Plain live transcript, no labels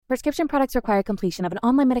Prescription products require completion of an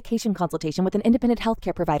online medication consultation with an independent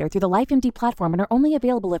healthcare provider through the LifeMD platform and are only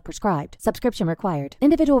available if prescribed. Subscription required.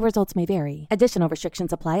 Individual results may vary. Additional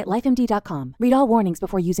restrictions apply at lifemd.com. Read all warnings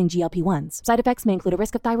before using GLP-1s. Side effects may include a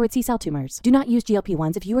risk of thyroid C-cell tumors. Do not use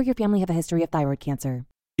GLP-1s if you or your family have a history of thyroid cancer.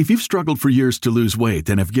 If you've struggled for years to lose weight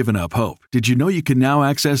and have given up hope, did you know you can now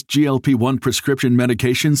access GLP-1 prescription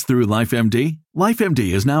medications through LifeMD?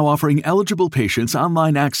 LifeMD is now offering eligible patients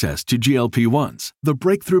online access to GLP-1s, the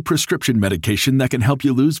breakthrough prescription medication that can help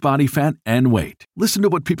you lose body fat and weight. Listen to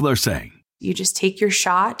what people are saying. You just take your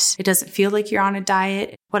shot. It doesn't feel like you're on a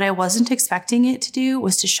diet. What I wasn't expecting it to do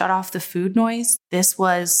was to shut off the food noise. This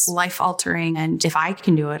was life-altering, and if I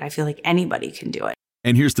can do it, I feel like anybody can do it.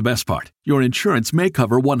 And here's the best part. Your insurance may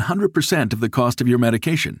cover 100% of the cost of your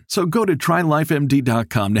medication. So go to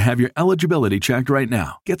TryLifeMD.com to have your eligibility checked right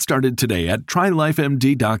now. Get started today at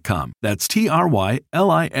TryLifeMD.com. That's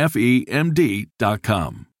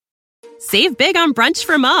TryLifeMD.com. Save big on brunch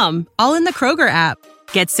for mom, all in the Kroger app.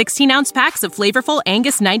 Get 16-ounce packs of flavorful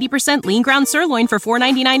Angus 90% lean ground sirloin for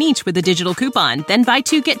 $4.99 each with a digital coupon. Then buy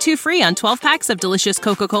 2, get 2 free on 12 packs of delicious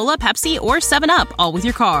Coca-Cola, Pepsi, or 7-Up, all with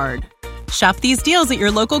your card. Shop these deals at your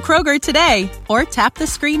local Kroger today, or tap the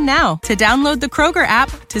screen now to download the Kroger app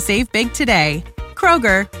to save big today.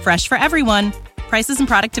 Kroger, fresh for everyone. Prices and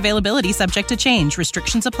product availability subject to change.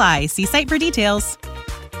 Restrictions apply. See site for details.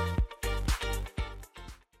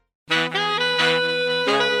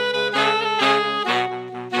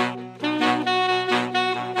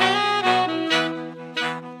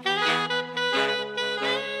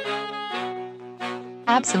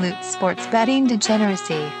 Absolute sports betting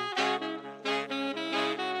degeneracy.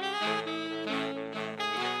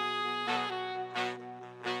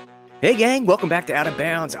 Hey gang, welcome back to Out of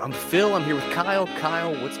Bounds. I'm Phil. I'm here with Kyle.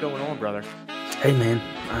 Kyle, what's going on, brother? Hey man,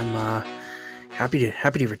 I'm happy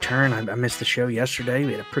to return. I missed the show yesterday.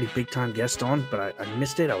 We had a pretty big time guest on, but I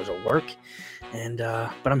missed it. I was at work, and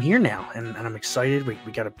but I'm here now, and I'm excited. We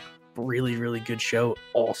got a really good show.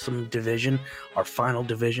 Awesome division, our final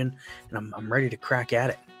division, and I'm ready to crack at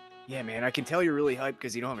it. Yeah, man, I can tell you're really hyped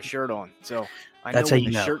because you don't have a shirt on. So I That's know how when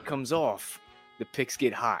you the know. shirt comes off, the picks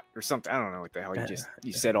get hot or something. I don't know what the hell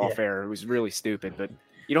you said off air. It was really stupid, but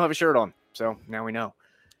you don't have a shirt on, so now we know.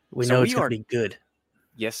 We know it's going to be good.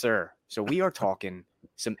 Yes, sir. So we are talking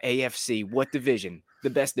some AFC. What division? The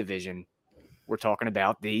best division. We're talking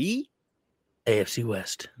about the AFC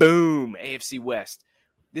West. Boom, AFC West.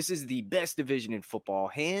 This is the best division in football,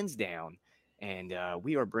 hands down, and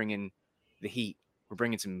we are bringing the heat. We're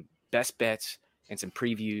bringing some best bets and some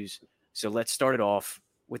previews. So let's start it off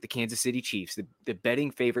with the Kansas City Chiefs, the betting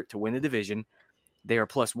favorite to win the division. They are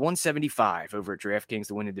plus 175 over at DraftKings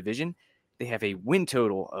to win the division. They have a win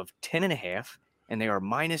total of 10.5, and they are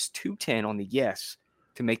minus 210 on the yes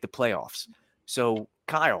to make the playoffs. So,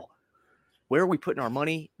 Kyle, where are we putting our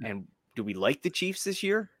money, and do we like the Chiefs this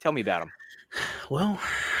year? Tell me about them. Well,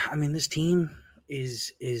 I mean, this team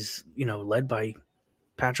is led by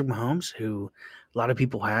Patrick Mahomes, who a lot of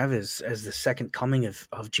people have as the second coming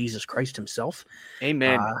of Jesus Christ himself.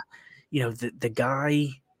 Amen. The guy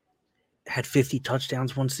had 50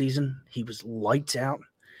 touchdowns one season. He was lights out.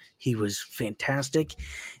 He was fantastic.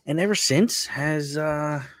 And ever since has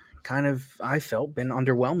kind of, I felt, been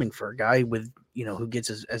underwhelming for a guy with, who gets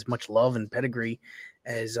as much love and pedigree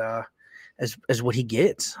as what he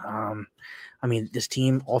gets. I mean, this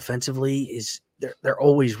team offensively they're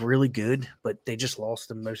always really good, but they just lost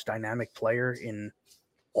the most dynamic player in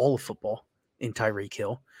all of football in Tyreek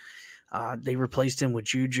Hill. They replaced him with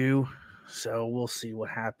Juju, so we'll see what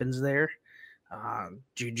happens there.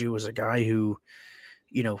 Juju was a guy who,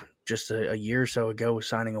 just a year or so ago was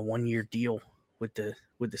signing a 1-year deal with the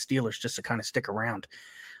Steelers just to kind of stick around.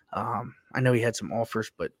 I know he had some offers,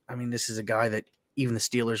 but I mean, this is a guy that even the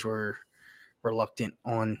Steelers were reluctant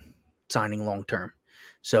on signing long term.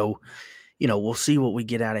 So, we'll see what we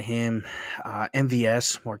get out of him.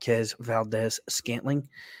 MVS, Marquez Valdez Scantling,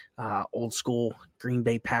 old school Green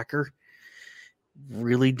Bay Packer,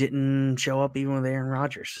 really didn't show up even with Aaron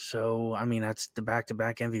Rodgers. So, I mean, that's the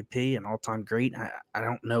back-to-back MVP and all-time great. I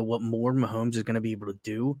don't know what more Mahomes is going to be able to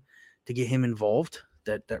do to get him involved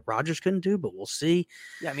that Rodgers couldn't do, but we'll see.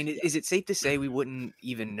 Yeah, I mean, is it safe to say we wouldn't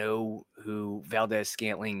even know who Valdez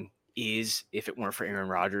Scantling is if it weren't for Aaron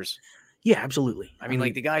Rodgers? Yeah, absolutely. I mean,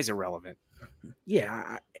 like, the guy's irrelevant.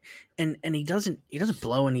 Yeah, and he doesn't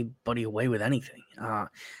blow anybody away with anything.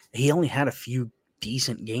 He only had a few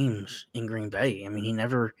decent games in Green Bay. I mean, he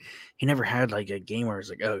never had like a game where it's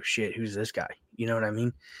like, oh shit, who's this guy? You know what I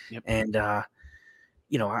mean? Yep. And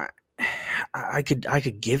I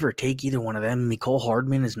could give or take either one of them. Mecole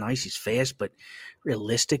Hardman is nice, he's fast, but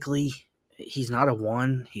realistically, He's not a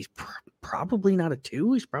 1. He's probably not a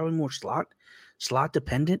 2. He's probably more slot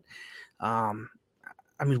dependent. I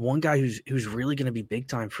mean, one guy who's really going to be big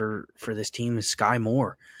time for this team is Sky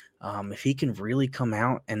Moore. If he can really come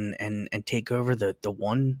out and take over the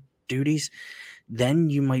 1 duties, then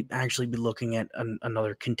you might actually be looking at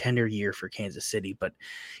another contender year for Kansas City. But,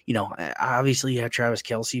 obviously you have Travis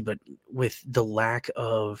Kelce, but with the lack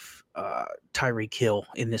of Tyreek Hill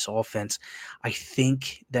in this offense, I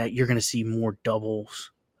think that you're going to see more double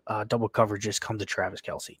coverages come to Travis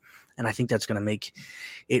Kelce. And I think that's going to make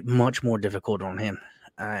it much more difficult on him.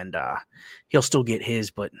 And he'll still get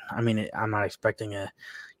his, but I mean, I'm not expecting a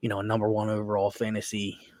number 1 overall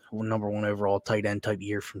fantasy, number 1 overall tight end type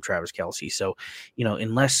year from Travis Kelce. So,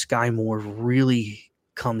 unless Sky Moore really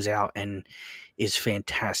comes out and is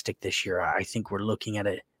fantastic this year, I think we're looking at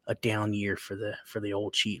a down year for the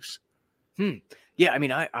old Chiefs. Yeah, I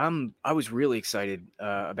mean, I was really excited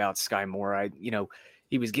about Sky Moore.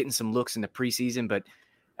 He was getting some looks in the preseason, but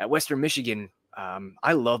at Western Michigan,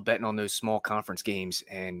 I love betting on those small conference games,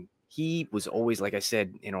 and he was always, like I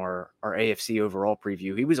said in our AFC overall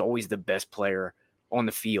preview, he was always the best player on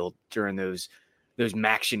the field during those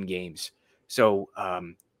Maction games. So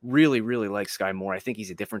really, really like Sky Moore. I think he's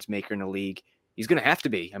a difference maker in the league. He's going to have to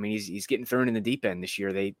be. I mean, he's getting thrown in the deep end this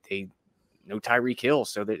year. They no Tyreek Hill,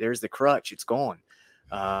 so there's the crutch. It's gone.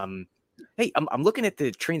 Hey, I'm looking at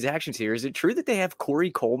the transactions here. Is it true that they have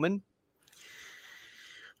Corey Coleman?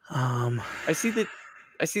 I see that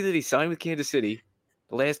he signed with Kansas City.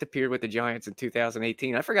 Last appeared with the Giants in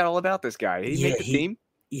 2018. I forgot all about this guy. Did he make the team?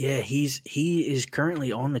 Yeah, he is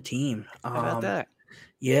currently on the team. How about that?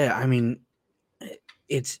 Yeah, I mean,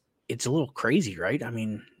 it's a little crazy, right? I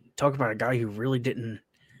mean, talk about a guy who really didn't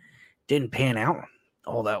pan out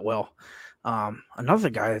all that well. Another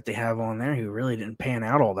guy that they have on there who really didn't pan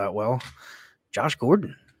out all that well, Josh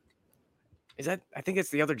Gordon. I think it's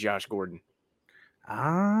the other Josh Gordon.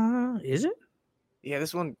 Is it? Yeah,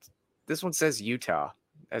 this one says Utah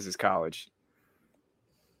as his college.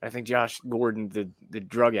 I think Josh Gordon, the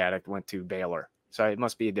drug addict, went to Baylor. So it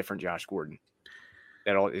must be a different Josh Gordon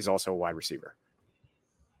that is also a wide receiver.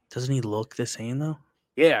 Doesn't he look the same, though?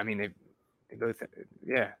 Yeah, I mean, they both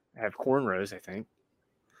have cornrows, I think.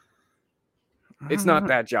 It's not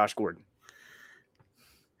that Josh Gordon.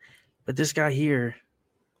 But this guy here.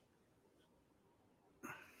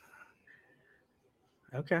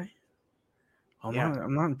 Okay. I'm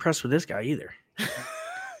not impressed with this guy either.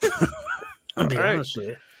 I'll be honest with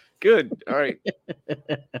you. Good. All right.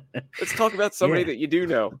 Let's talk about somebody that you do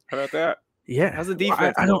know. How about that? Yeah. How's the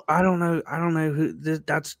defense? I don't know who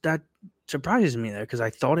that surprises me though, because I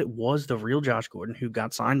thought it was the real Josh Gordon who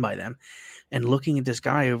got signed by them. And looking at this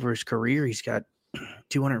guy over his career, he's got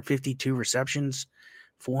 252 receptions,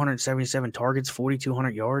 477 targets,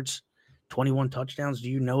 4,200 yards, 21 touchdowns.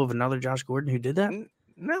 Do you know of another Josh Gordon who did that?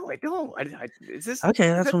 No, I don't. Is this okay?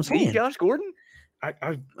 That's what I'm saying. Josh Gordon.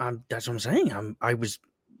 I'm that's what I'm saying. I was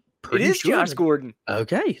pretty It is sure Josh Gordon.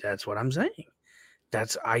 Okay, that's what I'm saying.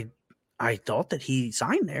 I thought that he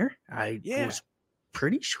signed there. I was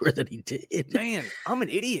pretty sure that he did. Man, I'm an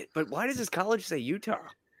idiot. But why does his college say Utah?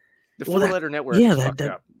 The Well, four-letter network. Yeah, fucked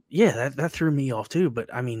up. that threw me off too.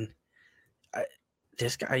 But I mean,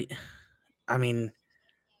 this guy. I mean,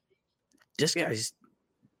 this guy's.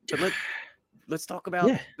 But let's talk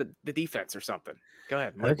about the defense or something. Go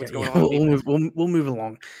ahead. What's going on? We'll move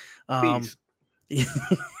along. Please.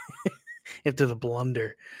 After the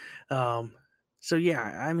blunder. So yeah,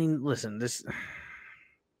 I mean, listen, this.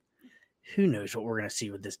 Who knows what we're going to see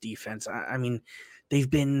with this defense? I mean, they've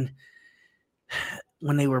been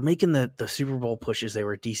when they were making the Super Bowl pushes, they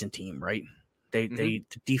were a decent team, right? They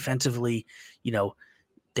defensively,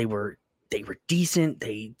 they were decent.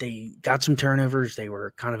 They got some turnovers. They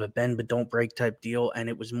were kind of a bend but don't break type deal, and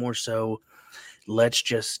it was more so, let's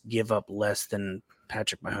just give up less than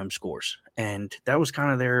Patrick Mahomes scores, and that was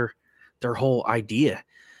kind of their whole idea.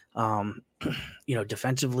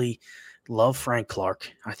 Defensively, love Frank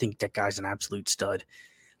Clark. I think that guy's an absolute stud.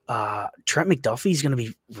 Trent McDuffie is going to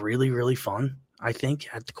be really, really fun, I think,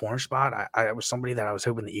 at the corner spot. I was somebody that I was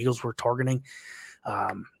hoping the Eagles were targeting.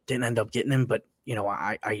 Didn't end up getting him, but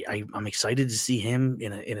I'm excited to see him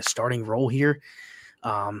in a starting role here.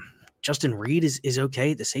 Justin Reed is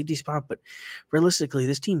okay at the safety spot, but realistically,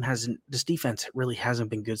 this defense really hasn't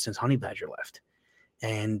been good since Honey Badger left,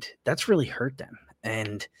 and that's really hurt them.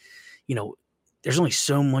 And there's only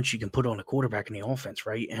so much you can put on a quarterback in the offense,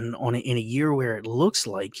 right? And in a year where it looks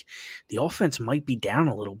like the offense might be down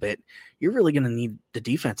a little bit, you're really going to need the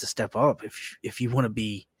defense to step up if you want to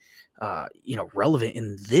be, relevant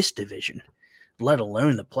in this division, let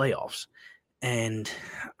alone the playoffs. And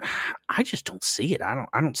I just don't see it. I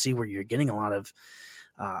don't see where you're getting a lot of,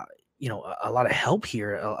 a lot of help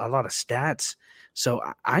here, a lot of stats. So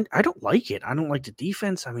I don't like it. I don't like the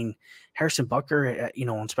defense. I mean, Harrison Butker,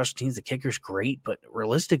 on special teams, the kicker's great, but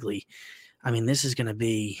realistically, I mean, this is going to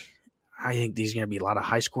be, I think these are going to be a lot of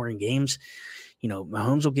high scoring games.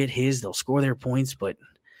 Mahomes will get his, they'll score their points, but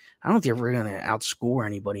I don't think we're going to outscore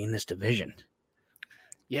anybody in this division.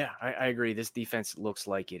 Yeah, I agree. This defense looks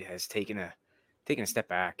like it has taken a step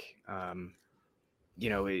back.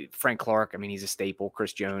 Frank Clark, I mean, he's a staple.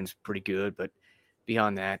 Chris Jones, pretty good, but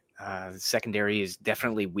beyond that, the secondary is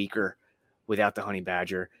definitely weaker without the Honey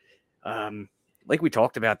Badger. Like we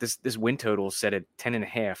talked about, this win total is set at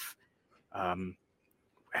 10.5.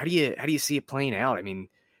 How do you see it playing out? I mean,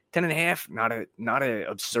 10.5, not a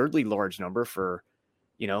absurdly large number for,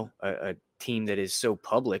 a team that is so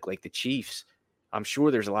public like the Chiefs. I'm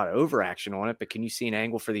sure there's a lot of overaction on it, but can you see an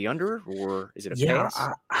angle for the under, or is it a pass?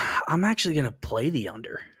 I'm actually going to play the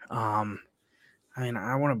under. I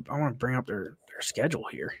want to bring up their schedule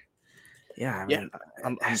here. Yeah.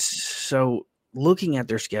 So looking at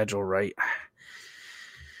their schedule, right?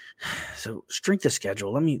 So strength of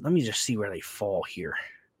schedule. Let me just see where they fall here.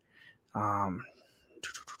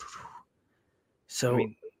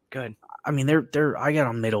 Good. I mean, they're I got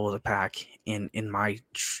a middle of the pack in my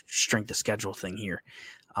strength of schedule thing here.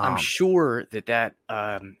 I'm sure that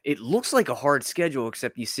it looks like a hard schedule,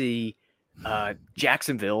 except you see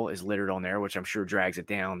Jacksonville is littered on there, which I'm sure drags it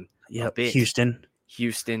down a bit. Houston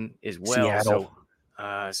as well. Seattle.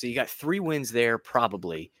 So you got 3 wins there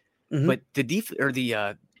probably, but the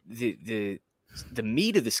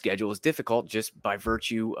meat of the schedule is difficult just by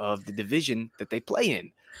virtue of the division that they play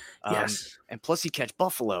in. Yes, and plus you catch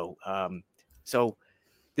Buffalo. So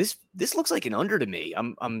this looks like an under to me.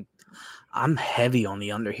 I'm heavy on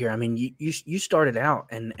the under here. I mean, you started out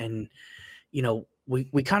and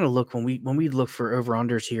we kind of look when we look for over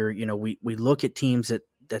unders here. We look at teams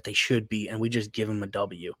that they should be, and we just give them a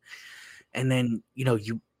W. And then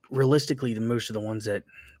you realistically, the most of the ones that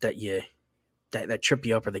trip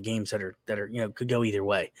you up are the games that are could go either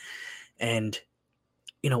way. And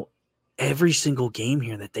every single game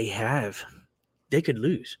here that they have, they could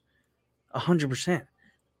lose 100%.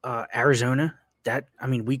 Arizona,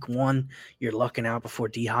 week 1, you're lucking out before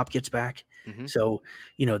D-Hop gets back. Mm-hmm. So,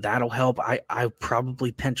 that'll help. I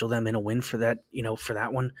probably pencil them in a win for that, for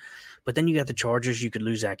that one. But then you got the Chargers, you could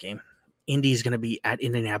lose that game. Indy's going to be at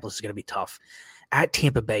Indianapolis is going to be tough. At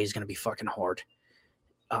Tampa Bay is going to be fucking hard.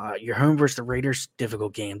 Your home versus the Raiders,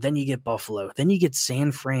 difficult game. Then you get Buffalo. Then you get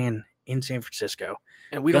San Fran in San Francisco.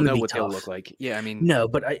 And we don't know what they'll look like. Yeah, I mean, no,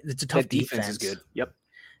 but it's a tough defense is good. Yep.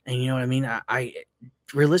 And you know what I mean? I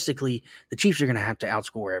realistically, the Chiefs are going to have to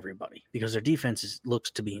outscore everybody because their defense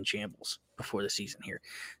looks to be in shambles before the season here.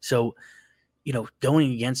 So,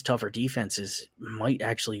 going against tougher defenses might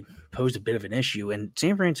actually pose a bit of an issue. And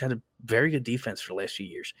San Fran's had a very good defense for the last few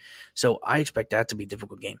years. So I expect that to be a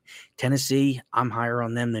difficult game. Tennessee, I'm higher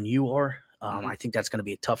on them than you are. I think that's going to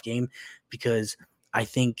be a tough game because I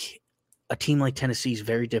think a team like Tennessee is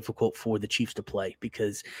very difficult for the Chiefs to play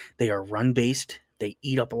because they are run-based. They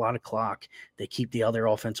eat up a lot of clock. They keep the other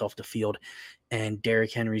offense off the field. And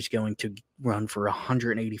Derrick Henry's going to run for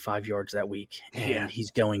 185 yards that week. And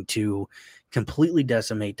he's going to completely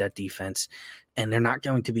decimate that defense. And they're not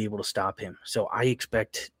going to be able to stop him. So I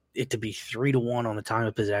expect it to be 3-1 on the time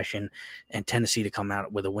of possession and Tennessee to come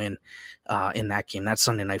out with a win in that game. That's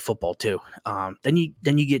Sunday Night Football too. Then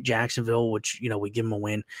you get Jacksonville, which, we give them a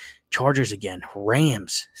win. Chargers again,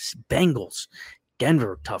 Rams, Bengals,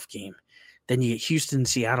 Denver, tough game. Then you get Houston,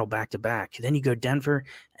 Seattle back-to-back. Then you go Denver,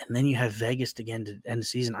 and then you have Vegas again to end the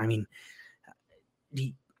season. I mean,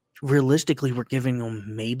 realistically, we're giving them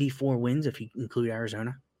maybe 4 wins if you include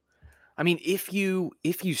Arizona. I mean, if you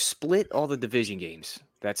split all the division games,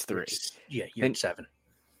 that's 3. Yeah, you're at 7.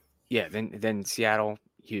 Yeah, then Seattle,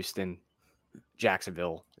 Houston,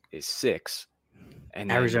 Jacksonville is 6.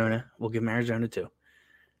 And Arizona, we'll give them Arizona 2.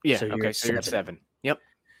 Yeah, so you're at 7. Yep.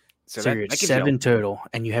 So you're at 7 total,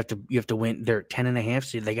 and you have to win. They're 10.5,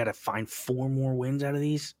 so they got to find 4 more wins out of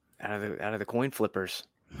these. Out of the coin flippers.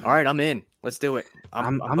 All right, I'm in. Let's do it.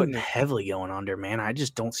 I'm heavily going under, man. I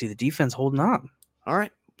just don't see the defense holding up. All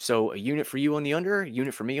right, so a unit for you on the under, a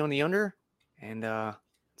unit for me on the under, and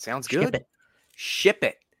sounds good. Ship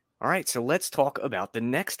it. All right, so let's talk about the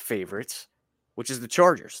next favorites, which is the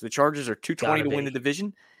Chargers. The Chargers are 220 to win the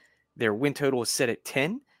division. Their win total is set at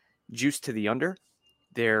 10, juice to the under.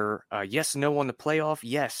 They're yes, no on the playoff.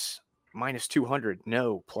 Yes, minus 200.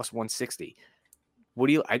 No, plus 160. What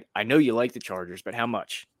do you? I know you like the Chargers, but how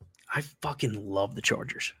much? I fucking love the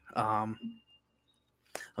Chargers.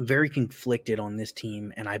 I'm very conflicted on this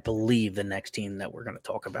team, and I believe the next team that we're going to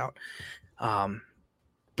talk about.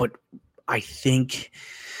 But I think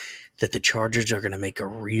that the Chargers are going to make a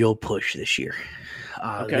real push this year.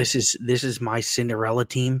 Okay. This is my Cinderella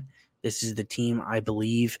team. This is the team I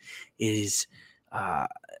believe is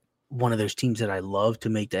one of those teams that I love to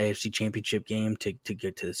make the AFC Championship game to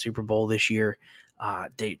get to the Super Bowl this year.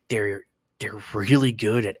 They're really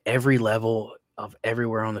good at every level of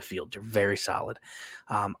everywhere on the field. They're very solid.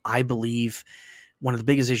 I believe one of the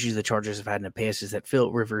biggest issues the Chargers have had in the past is that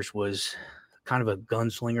Phillip Rivers was kind of a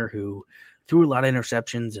gunslinger who threw a lot of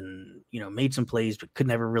interceptions and, made some plays, but could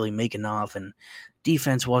never really make enough. And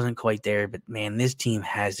defense wasn't quite there. But man, this team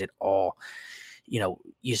has it all.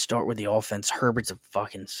 You start with the offense. Herbert's a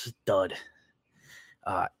fucking stud.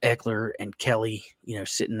 Eckler and Kelly,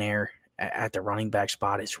 sitting there at the running back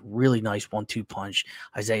spot. It's really nice 1-2 punch.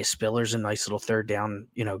 Isaiah Spiller's a nice little third down,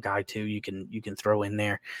 guy too. You can throw in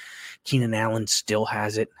there. Keenan Allen still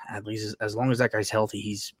has it. At least as long as that guy's healthy,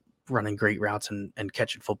 he's running great routes and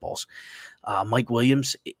catching footballs. Mike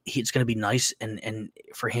Williams, it's going to be nice. And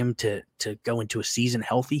for him to go into a season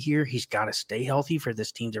healthy here, he's got to stay healthy for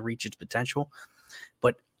this team to reach its potential.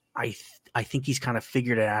 But I think he's kind of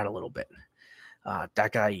figured it out a little bit.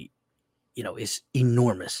 That guy, is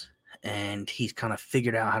enormous. And he's kind of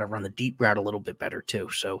figured out how to run the deep route a little bit better too.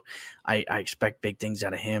 So I expect big things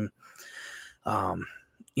out of him.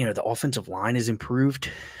 The offensive line is improved.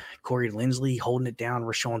 Corey Linsley holding it down.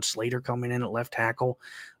 Rashawn Slater coming in at left tackle.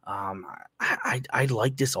 I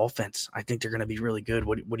like this offense. I think they're going to be really good.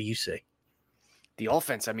 What do you say? The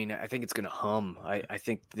offense, I think it's going to hum. I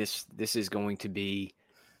think this is going to be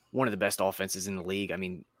one of the best offenses in the league. I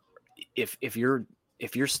mean, if you're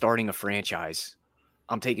starting a franchise,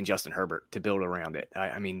 I'm taking Justin Herbert to build around it.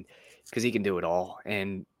 Because he can do it all.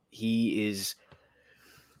 And he is,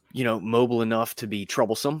 mobile enough to be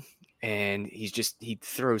troublesome. And he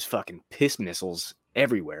throws fucking piss missiles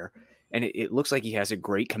everywhere. And it looks like he has a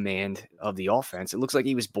great command of the offense. It looks like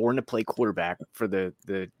he was born to play quarterback for the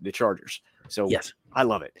Chargers. So yes, I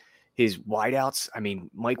love it. His wideouts,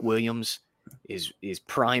 Mike Williams is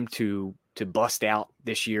primed to bust out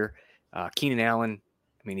this year. Keenan Allen,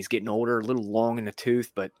 he's getting older, a little long in the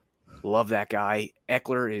tooth, but love that guy.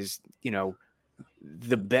 Eckler is,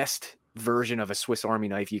 the best version of a Swiss Army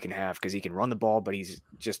knife you can have because he can run the ball, but he's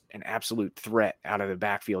just an absolute threat out of the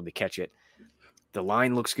backfield to catch it. The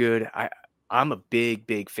line looks good. I'm a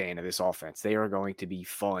big fan of this offense. They are going to be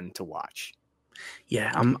fun to watch.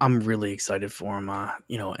 Yeah, I'm really excited for him.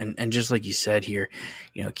 And just like you said here,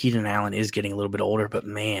 Keenan Allen is getting a little bit older, but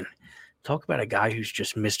man, talk about a guy who's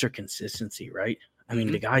just Mr. Consistency, right?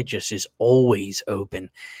 The guy just is always open,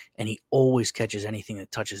 and he always catches anything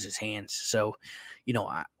that touches his hands. So,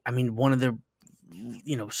 one of the,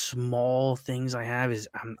 small things I have is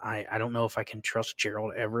I don't know if I can trust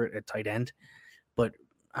Gerald Everett at tight end, but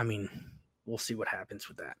we'll see what happens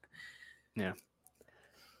with that. Yeah.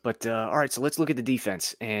 But all right, so let's look at the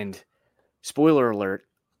defense. And spoiler alert,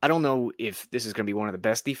 I don't know if this is going to be one of the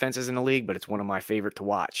best defenses in the league, but it's one of my favorite to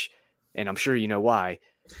watch. And I'm sure you know why.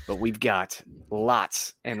 But we've got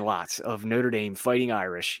lots and lots of Notre Dame Fighting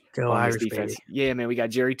Irish on Irish this defense. Baby. Yeah, man, we got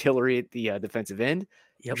Jerry Tillery at the defensive end.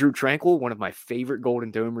 Yep. Drew Tranquil, one of my favorite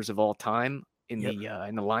Golden Domers of all time in the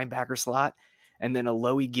linebacker slot, and then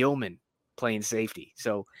Alohi Gilman playing safety.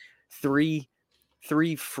 So three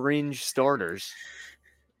fringe starters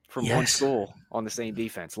from one school on the same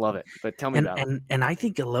defense. Love it. But tell me about it. And I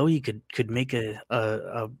think Alohi could make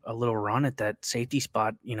a little run at that safety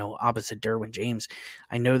spot, opposite Derwin James.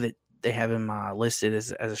 I know that they have him listed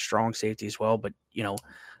as a strong safety as well, but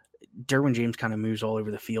Derwin James kind of moves all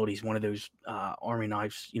over the field. He's one of those Army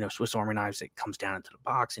knives, Swiss Army knives that comes down into the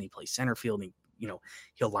box and he plays center field and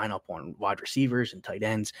he'll line up on wide receivers and tight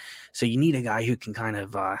ends. So you need a guy who can kind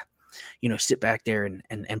of sit back there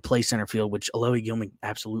and play center field, which Alohi Gilman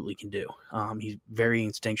absolutely can do. He's very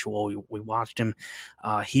instinctual. We watched him.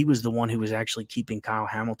 He was the one who was actually keeping Kyle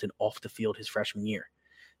Hamilton off the field his freshman year.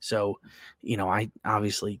 So,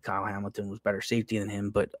 obviously Kyle Hamilton was better safety than him,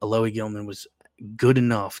 but Alohi Gilman was good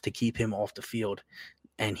enough to keep him off the field.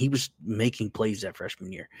 And he was making plays that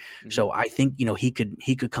freshman year. Mm-hmm. So I think,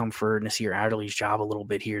 he could come for Nasir Adderley's job a little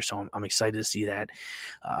bit here. So I'm excited to see that.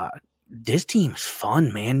 This team's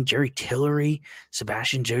fun, man. Jerry Tillery,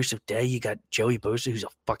 Sebastian Joseph Day. You got Joey Bosa, who's a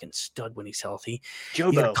fucking stud when he's healthy.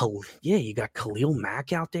 You got Khalil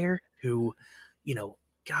Mack out there who,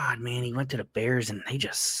 God, man, he went to the Bears and they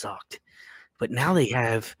just sucked. But now they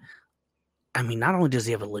have, not only does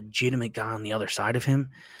he have a legitimate guy on the other side of him,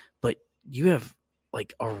 but you have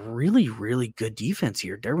like a really, really good defense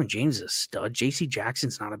here. Derwin James is a stud. J.C.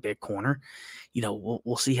 Jackson's not a big corner.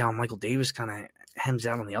 We'll see how Michael Davis kind of hems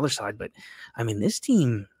out on the other side. But I mean, this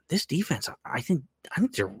defense, I think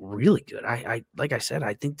they're really good. I like I said,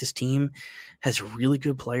 I think this team has really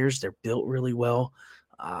good players. They're built really well.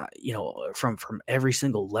 From every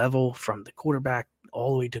single level, from the quarterback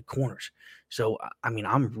all the way to corners. So I mean,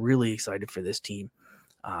 I'm really excited for this team.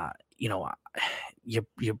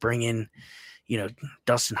 You bring in,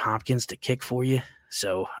 Dustin Hopkins to kick for you.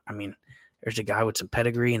 So, I mean, there's a guy with some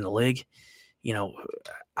pedigree in the league.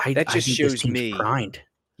 I think shows this team's me primed.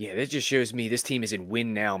 Yeah, that just shows me this team is in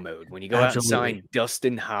win now mode. When you go out and Absolutely. sign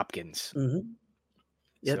Dustin Hopkins. Mm-hmm.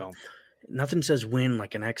 Yep. So, nothing says win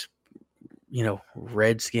like an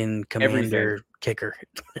Redskin commander kicker.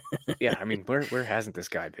 Yeah, I mean, where hasn't this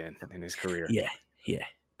guy been in his career? Yeah.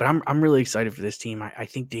 But I'm really excited for this team. I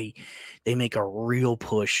think they make a real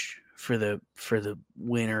push for the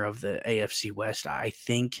winner of the AFC West. I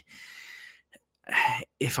think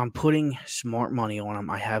if I'm putting smart money on them,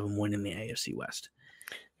 I have them winning the AFC West.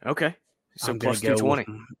 Okay. So I'm plus gonna go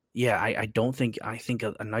 220. Yeah, I think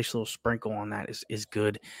a nice little sprinkle on that is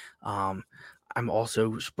good. I'm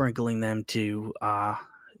also sprinkling them to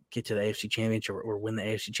get to the AFC Championship or win the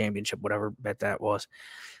AFC Championship, whatever bet that was.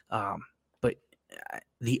 But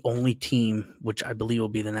the only team, which I believe will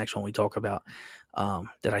be the next one we talk about,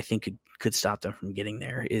 that I think could stop them from getting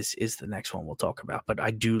there is the next one we'll talk about. But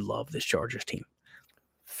I do love this Chargers team.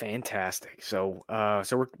 Fantastic. So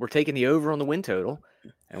we're taking the over on the win total,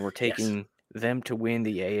 and we're taking them to win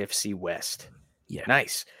the AFC West. Yeah,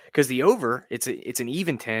 nice. Because the over, it's an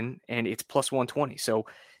even 10 and it's plus 120. So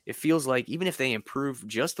it feels like even if they improve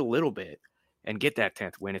just a little bit and get that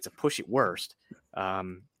 10th win, it's a push at worst.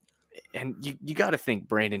 And you got to think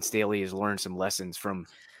Brandon Staley has learned some lessons from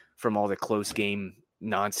all the close game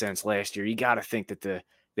nonsense last year. You got to think that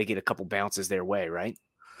they get a couple bounces their way, right?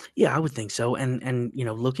 Yeah, I would think so. And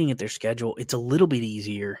looking at their schedule, it's a little bit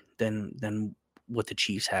easier than what the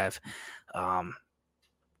Chiefs have.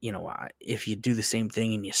 If you do the same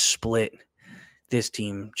thing and you split this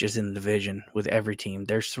team just in the division with every team,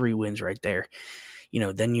 there's 3 wins right there.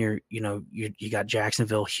 Then you got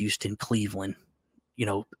Jacksonville, Houston, Cleveland.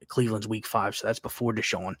 Cleveland's week 5, so that's before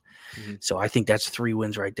Deshaun. Mm-hmm. So I think that's 3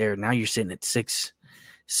 wins right there. Now you're sitting at six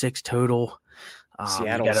total.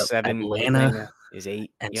 Seattle you got 7, Atlanta is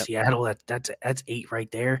 8, and Seattle that's 8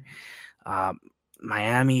 right there.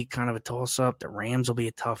 Miami kind of a toss up. The Rams will be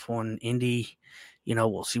a tough one. Indy,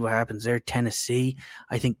 we'll see what happens there. Tennessee,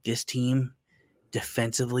 I think this team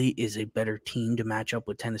defensively is a better team to match up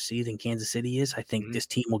with Tennessee than Kansas City is. I think this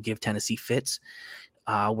team will give Tennessee fits.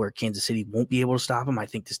 Where Kansas City won't be able to stop them, I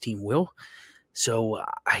think this team will. So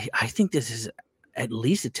I think this is at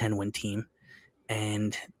least a 10-win team.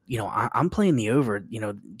 And, I'm playing the over.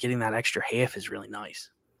 Getting that extra half is really nice.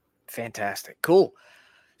 Fantastic. Cool.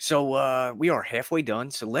 So we are halfway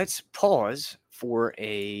done. So let's pause for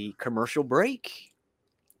a commercial break.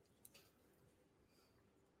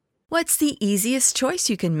 What's the easiest choice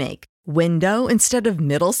you can make? Window instead of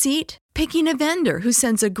middle seat? Picking a vendor who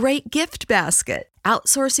sends a great gift basket?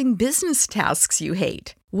 Outsourcing business tasks you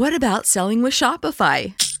hate? What about selling with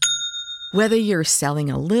Shopify? Whether you're selling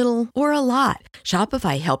a little or a lot,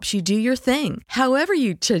 Shopify helps you do your thing, however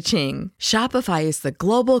you cha-ching. Shopify is the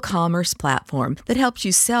global commerce platform that helps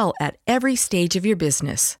you sell at every stage of your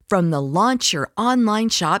business. From the launch your online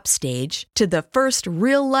shop stage to the first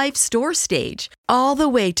real-life store stage, all the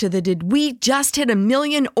way to the did we just hit 1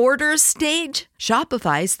 million orders stage.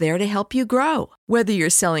 Shopify's there to help you grow. Whether you're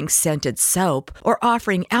selling scented soap or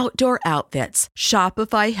offering outdoor outfits,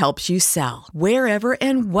 Shopify helps you sell. Wherever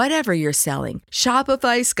and whatever you're selling,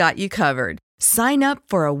 Shopify's got you covered. Sign up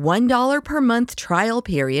for a $1 per month trial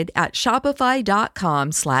period at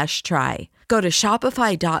shopify.com/try. Go to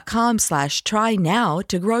shopify.com/try now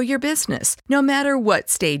to grow your business, no matter what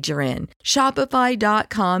stage you're in.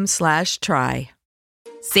 Shopify.com/try.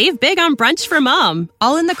 Save big on brunch for mom,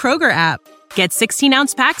 all in the Kroger app. Get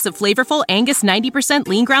 16-ounce packs of flavorful Angus 90%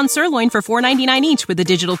 lean ground sirloin for $4.99 each with a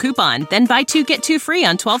digital coupon. Then buy 2, get 2 free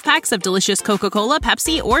on 12 packs of delicious Coca-Cola,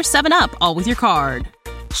 Pepsi, or 7-Up, all with your card.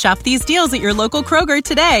 Shop these deals at your local Kroger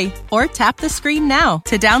today, or tap the screen now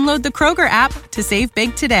to download the Kroger app to save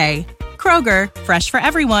big today. Kroger, fresh for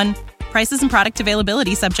everyone. Prices and product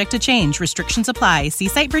availability subject to change. Restrictions apply. See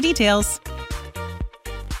site for details.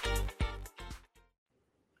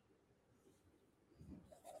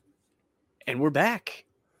 And we're back.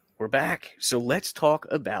 So let's talk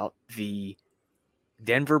about the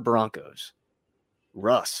Denver Broncos.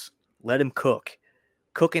 Russ, let him cook.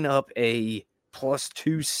 Cooking up a plus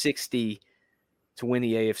 260 to win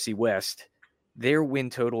the AFC West. Their win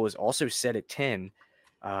total is also set at 10,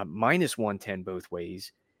 minus 110 both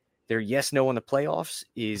ways. Their yes, no on the playoffs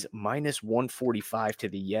is minus 145 to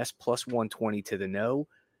the yes, plus 120 to the no.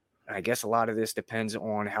 And I guess a lot of this depends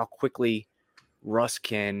on how quickly Russ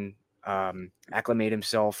can acclimate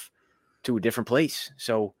himself to a different place.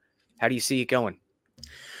 So how do you see it going?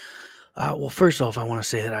 Well, first off, I want to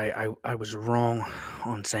say that I was wrong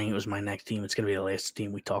on saying it was my next team. It's going to be the last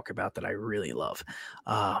team we talk about that I really love.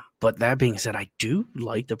 But that being said, I do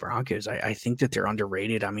like the Broncos. I think that they're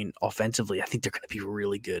underrated. I mean, offensively, I think they're going to be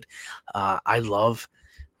really good. I love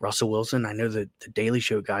Russell Wilson. I know that the Daily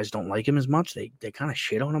Show guys don't like him as much. They kind of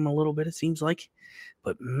shit on him a little bit, it seems like.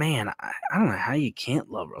 But, man, I don't know how you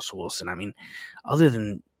can't love Russell Wilson. I mean, other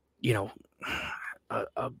than,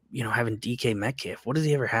 having DK Metcalf, what has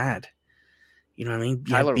he ever had? You know what I mean?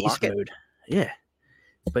 Tyler Lockett. Mode. Yeah.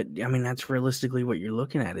 But, I mean, that's realistically what you're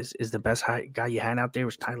looking at is the best guy you had out there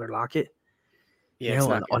was Tyler Lockett.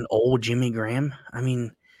 Yeah, an old Jimmy Graham. I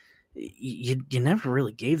mean, you never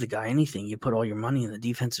really gave the guy anything. You put all your money in the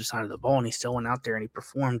defensive side of the ball, and he still went out there and he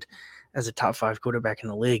performed as a top 5 quarterback in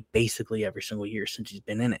the league basically every single year since he's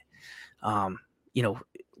been in it.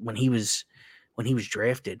 When he was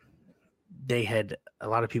drafted, they had a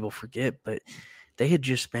lot of people forget, but they had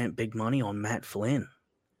just spent big money on Matt Flynn,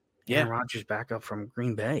 Aaron Rodgers backup from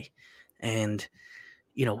Green Bay. And,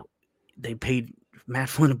 they paid Matt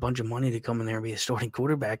Flynn a bunch of money to come in there and be a starting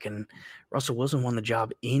quarterback, and Russell Wilson won the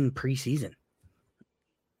job in preseason.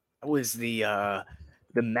 That was the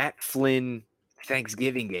Matt Flynn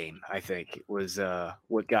Thanksgiving game, I think, was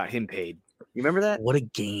what got him paid. You remember that? What a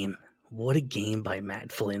game. What a game by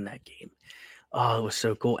Matt Flynn, that game. Oh, it was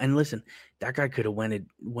so cool. And listen, that guy could have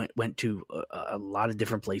went to a lot of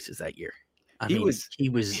different places that year. He was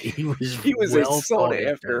well sought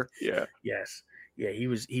after. Yeah. Yes. Yeah, he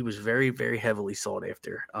was very, very heavily sought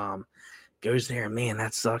after. Goes there, and man,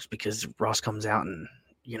 that sucks because Ross comes out and,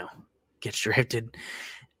 gets drafted.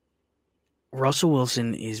 Russell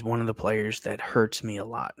Wilson is one of the players that hurts me a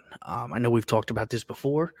lot. I know we've talked about this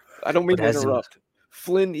before. I don't mean to interrupt.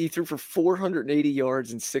 Flynn, he threw for 480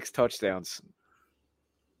 yards and 6 touchdowns.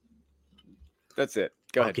 That's it.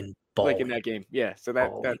 Go ahead. Like in that game. Yeah. So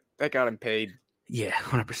that got him paid. Yeah,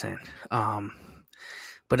 100%.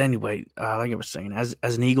 But anyway, like I was saying, as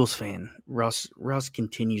an Eagles fan, Russ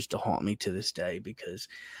continues to haunt me to this day because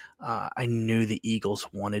I knew the Eagles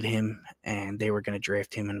wanted him and they were going to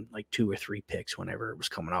draft him in like 2 or 3 picks whenever it was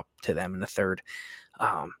coming up to them in the third.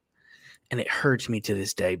 And it hurts me to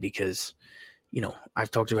this day because,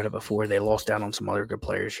 I've talked about it before. They lost out on some other good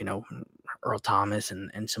players, Earl Thomas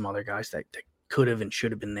and some other guys that could have and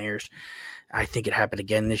should have been theirs. I think it happened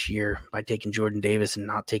again this year by taking Jordan Davis and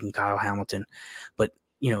not taking Kyle Hamilton. But,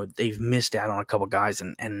 they've missed out on a couple guys.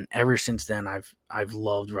 And ever since then, I've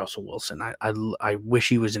loved Russell Wilson. I wish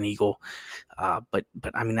he was an Eagle. But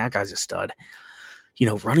I mean, that guy's a stud.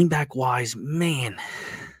 Running back wise, man,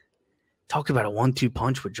 talk about a 1-2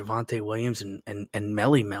 punch with Javonte Williams and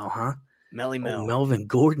Melly Mel, huh? Melvin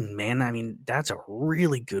Gordon, man. I mean, that's a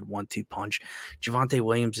really good 1-2 punch. Javonte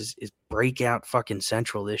Williams is breakout fucking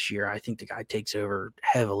central this year. I think the guy takes over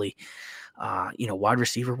heavily. Wide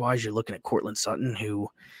receiver wise, you're looking at Cortland Sutton, who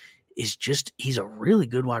is he's a really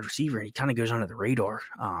good wide receiver, and he kind of goes under the radar.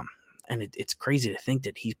 And it's crazy to think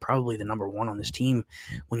that he's probably the number 1 on this team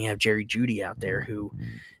when you have Jerry Jeudy out there, who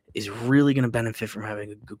is really going to benefit from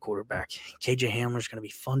having a good quarterback. KJ Hamler's going to be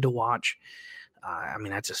fun to watch. I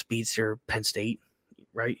mean, that's a speedster, Penn State,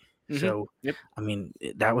 right? Mm-hmm. So, yep. I mean,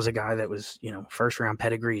 that was a guy that was, first-round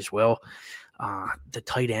pedigree as well. The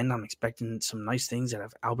tight end, I'm expecting some nice things out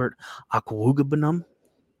of Albert Okwuegbunam.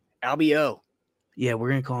 Albio. Yeah, we're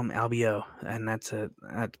going to call him Albio, and that's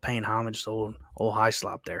paying homage to old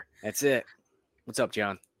Highslop there. That's it. What's up,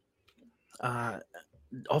 John?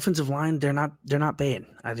 Offensive line, they're not bad.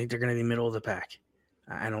 I think they're going to be middle of the pack.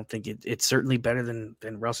 I don't think it's certainly better than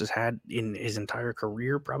Russ has had in his entire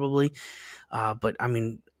career, probably. But, I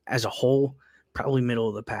mean, as a whole, probably middle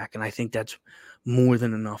of the pack. And I think that's more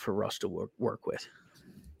than enough for Russ to work with.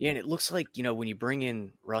 Yeah, and it looks like, when you bring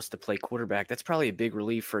in Russ to play quarterback, that's probably a big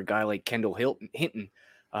relief for a guy like Kendall Hinton,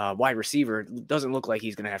 wide receiver. It doesn't look like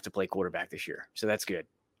he's going to have to play quarterback this year. So that's good.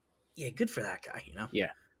 Yeah, good for that guy, Yeah.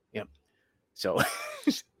 Yep. So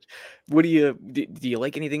what do you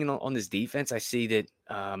like anything on this defense? I see that,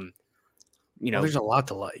 there's a lot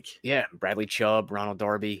to like. Yeah. Bradley Chubb, Ronald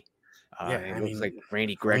Darby. It looks like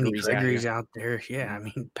Randy Gregory's out there. Yeah. I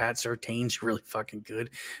mean, Pat Surtain's really fucking good.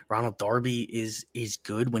 Ronald Darby is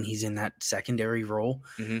good when he's in that secondary role.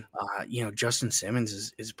 Mm-hmm. Justin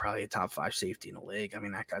Simmons is probably a top 5 safety in the league. I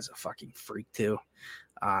mean, that guy's a fucking freak too.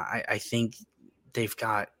 I think they've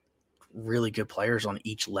got really good players on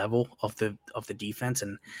each level of the defense,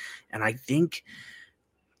 and I think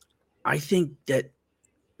that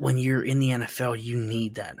when you're in the NFL, you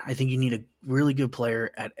need that. I think you need a really good player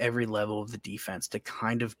at every level of the defense to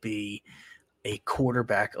kind of be a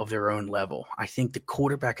quarterback of their own level. I think the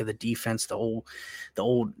quarterback of the defense, the old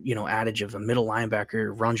adage of a middle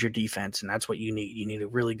linebacker runs your defense, and that's what you need. You need a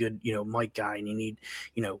really good, Mike guy, and you need,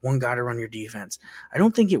 one guy to run your defense. I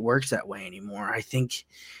don't think it works that way anymore. I think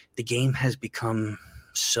the game has become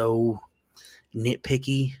so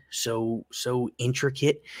nitpicky, so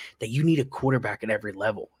intricate that you need a quarterback at every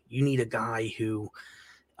level. You need a guy who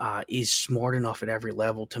is smart enough at every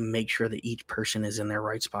level to make sure that each person is in their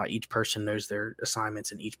right spot. Each person knows their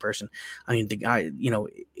assignments, and each person, I mean, the guy,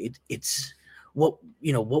 it's what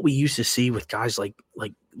we used to see with guys like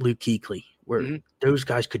Luke Kuechly, where those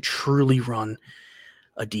guys could truly run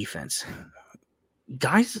a defense.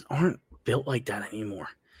 Guys aren't built like that anymore.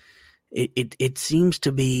 It seems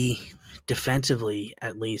to be, defensively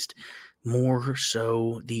at least, more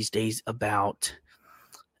so these days about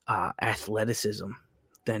athleticism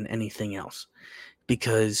than anything else,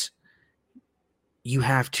 because you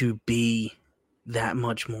have to be that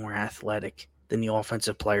much more athletic than the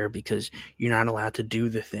offensive player, because you're not allowed to do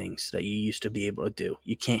the things that you used to be able to do.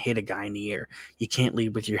 You can't hit a guy in the air. You can't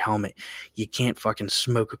lead with your helmet. You can't fucking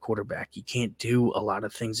smoke a quarterback. You can't do a lot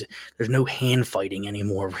of things. There's no hand fighting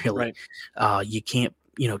anymore, really. Right. You can't,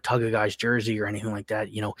 tug a guy's jersey or anything like that.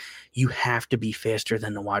 You have to be faster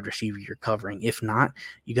than the wide receiver you're covering. If not,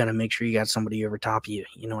 you got to make sure you got somebody over top of you.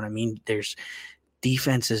 You know what I mean?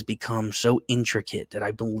 Defense has become so intricate that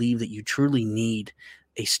I believe that you truly need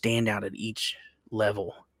a standout at each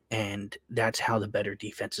level, and that's how the better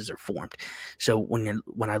defenses are formed. So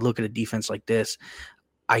when I look at a defense like this,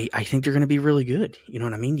 I think they're going to be really good. You know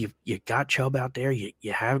what I mean? You got Chubb out there. You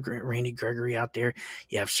have Randy Gregory out there.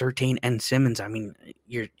 You have Surtain and Simmons. I mean,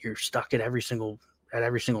 you're stuck at every single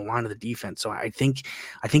line of the defense. So I think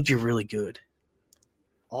you're really good.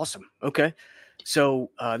 Awesome. Okay. So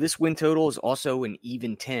this win total is also an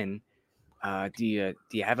even 10. Do you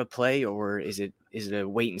have a play, or is it a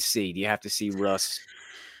wait and see? Do you have to see Russ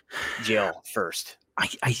gel first?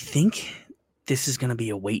 I think this is going to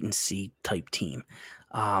be a wait and see type team.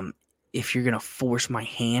 If you're going to force my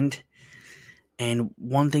hand, and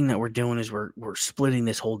one thing that we're doing is we're splitting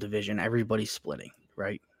this whole division. Everybody's splitting,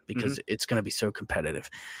 right? Because it's going to be so competitive.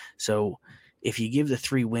 So if you give the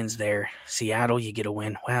 3 wins there, Seattle, you get a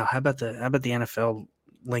win. Wow. How about the NFL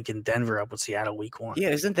linking Denver up with Seattle week 1? Yeah.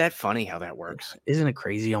 Isn't that funny how that works? Isn't it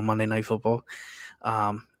crazy on Monday Night Football?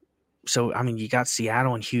 So, I mean, you got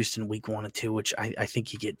Seattle and Houston week 1 and 2, which I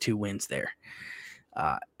think you get 2 wins there.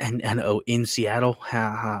 In Seattle,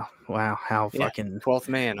 how fucking 12th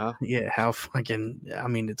man, huh? Yeah, how fucking, I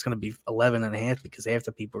mean, it's going to be 11.5 because half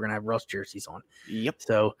the people are going to have Russ jerseys on. Yep.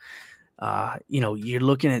 So, you're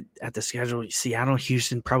looking at the schedule. Seattle,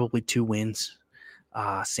 Houston, probably 2 wins.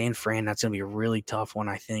 San Fran, that's going to be a really tough one,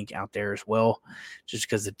 I think, out there as well, just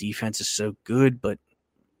because the defense is so good. But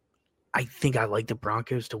I think I like the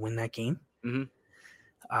Broncos to win that game.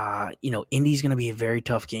 Indy's going to be a very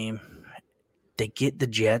tough game. They get the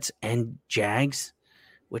Jets and Jags,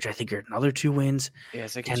 which I think are another 2 wins. Yeah,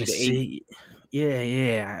 it's like Tennessee.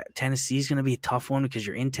 Yeah. Tennessee's going to be a tough one because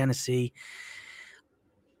you're in Tennessee.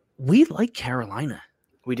 We like Carolina.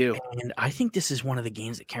 We do. And I think this is one of the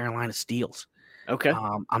games that Carolina steals. Okay.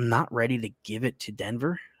 I'm not ready to give it to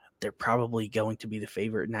Denver. They're probably going to be the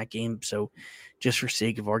favorite in that game. So just for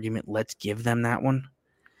sake of argument, let's give them that one.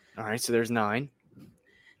 All right. So there's 9.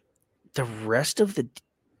 The rest of the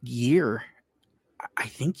year, I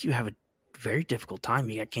think you have a very difficult time.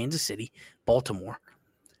 You got Kansas City, Baltimore,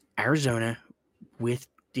 Arizona with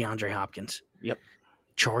DeAndre Hopkins. Yep.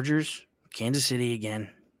 Chargers, Kansas City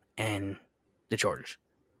again, and the Chargers.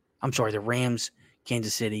 I'm sorry, the Rams,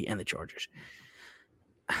 Kansas City, and the Chargers.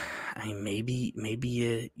 I mean, maybe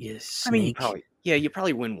you sneak. You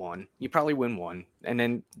probably win 1. You probably win 1.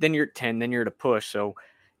 And then you're at 10, then you're at a push. So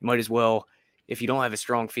you might as well, if you don't have a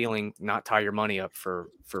strong feeling, not tie your money up for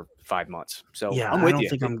 5 months. So yeah, I'm with you.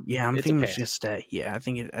 I'm thinking it's just stay. Yeah, I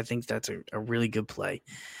think that's a really good play,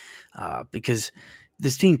 because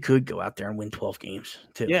this team could go out there and win 12 games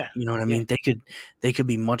too. Yeah, you know what I mean. They could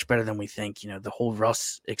be much better than we think. The whole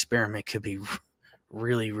Russ experiment could be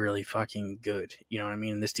really, really fucking good. You know what I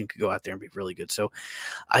mean. And this team could go out there and be really good. So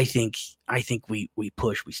I think we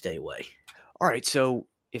push, we stay away. All right. So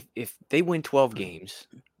if they win 12 games,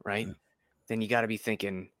 right? Then you got to be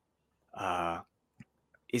thinking,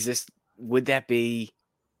 would that be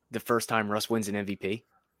the first time Russ wins an MVP?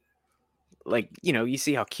 Like, you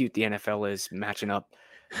see how cute the NFL is matching up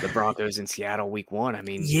the Broncos in Seattle week 1. I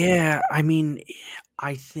mean, Yeah, I mean,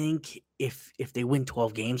 I think if they win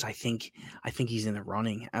 12 games, I think he's in the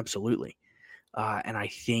running, absolutely. And I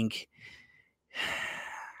think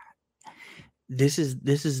this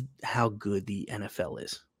is how good the NFL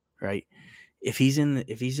is, right? If he's in the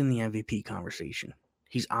MVP conversation,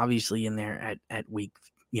 he's obviously in there at week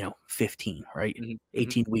 15, right?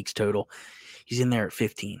 18 weeks total. He's in there at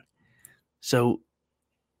 15. So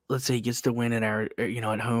let's say he gets to win at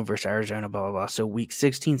at home versus Arizona, blah, blah, blah. So week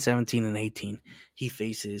 16, 17, and 18, he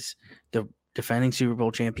faces the defending Super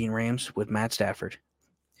Bowl champion Rams with Matt Stafford,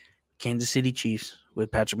 Kansas City Chiefs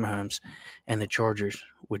with Patrick Mahomes, and the Chargers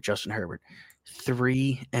with Justin Herbert.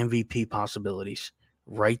 3 MVP possibilities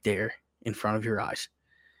right there in front of your eyes.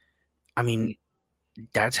 I mean,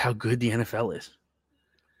 that's how good the NFL is.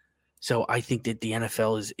 So I think that the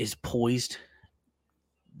NFL is poised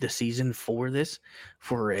the season for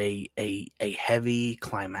a heavy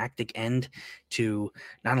climactic end to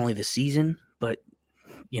not only the season, but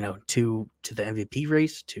to the MVP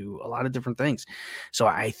race, to a lot of different things. So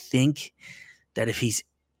I think that if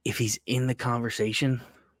he's in the conversation,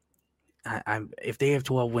 if they have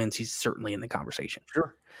 12 wins, he's certainly in the conversation.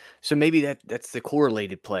 Sure. So maybe that's the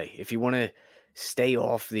correlated play. If you want to stay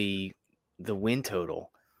off the win total,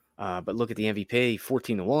 but look at the MVP,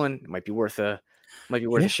 14-1, it might be worth a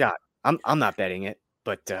shot. I'm not betting it,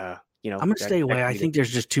 but I'm gonna stay away. I think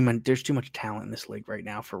there's too much talent in this league right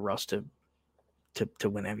now for Russ to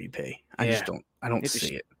win MVP. I don't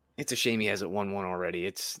see it. It's a shame he hasn't won one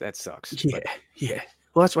already. That sucks. Yeah.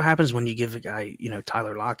 Well, that's what happens when you give a guy,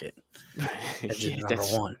 Tyler Lockett as number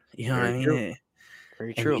 1. You know what I mean? True.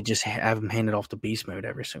 Very true. You just have him handed off to beast mode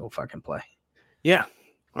every single fucking play. Yeah.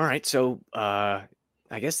 All right. So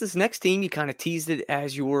I guess this next team, you kind of teased it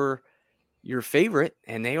as your favorite,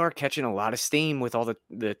 and they are catching a lot of steam with all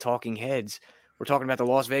the talking heads. We're talking about the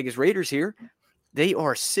Las Vegas Raiders here. They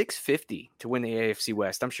are 650 to win the AFC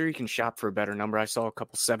West. I'm sure you can shop for a better number. I saw a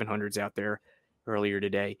couple 700s out there earlier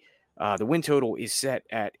today. The win total is set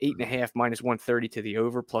at 8.5 minus 130 to the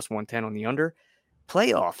over, plus 110 on the under.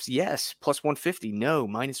 Playoffs, yes, plus 150. No,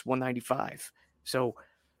 minus 195. So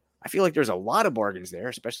I feel like there's a lot of bargains there,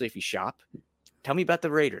 especially if you shop. Tell me about the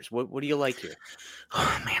Raiders. What do you like here?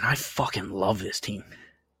 Oh, man, I fucking love this team.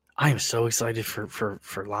 I am so excited for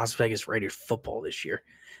Las Vegas Raiders football this year.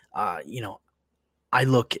 I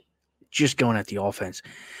look just going at the offense.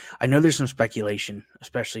 I know there's some speculation,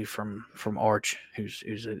 especially from Arch, who's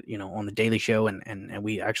on the Daily Show, and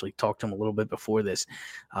we actually talked to him a little bit before this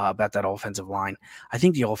about that offensive line. I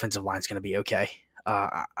think the offensive line is going to be okay.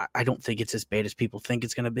 I don't think it's as bad as people think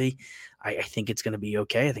it's going to be. I think it's going to be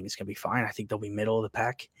okay. I think it's going to be fine. I think they'll be middle of the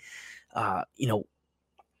pack.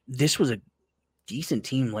 This was a decent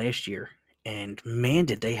team last year, and man,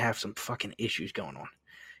 did they have some fucking issues going on.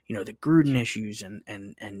 The Gruden issues and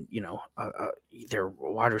their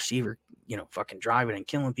wide receiver, fucking driving and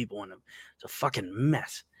killing people, and it's a fucking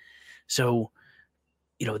mess. So,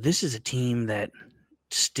 this is a team that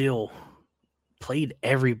still played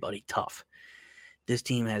everybody tough. This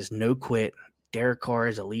team has no quit. Derek Carr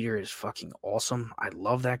as a leader is fucking awesome. I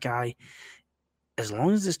love that guy. As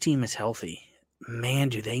long as this team is healthy, man,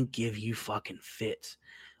 do they give you fucking fits.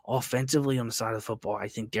 Offensively on the side of the football, I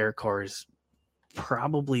think Derek Carr is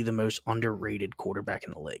probably the most underrated quarterback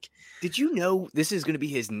in the league. Did you know this is going to be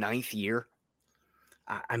his 9th year?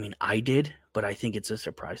 I mean, I did, but I think it's a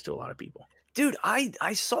surprise to a lot of people. Dude,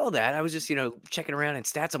 I saw that. I was just, checking around in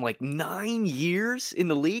stats. I'm like, 9 years in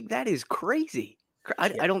the league? That is crazy.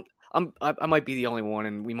 I might be the only one,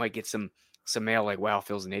 and we might get some mail like, wow,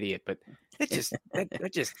 Phil's an idiot, but it just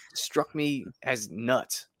that just struck me as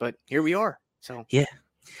nuts. But here we are. So yeah.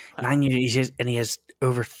 9 years, and he has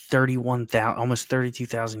over 31,000, almost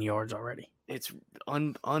 32,000 yards already. It's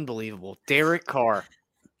unbelievable. Derek Carr.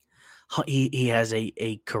 He has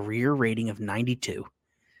a career rating of 92,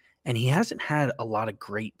 and he hasn't had a lot of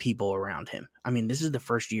great people around him. I mean, this is the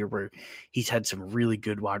first year where he's had some really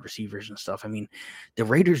good wide receivers and stuff. I mean, the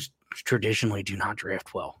Raiders traditionally do not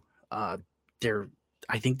draft well. I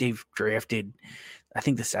think they've drafted, I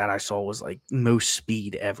think the stat I saw was like most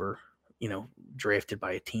speed ever, drafted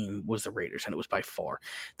by a team was the Raiders, and it was by far.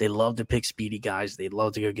 They love to pick speedy guys. They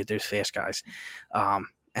love to go get those fast guys.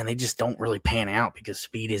 And they just don't really pan out because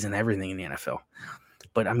speed isn't everything in the NFL.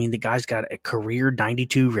 But, I mean, the guy's got a career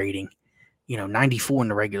 92 rating, 94 in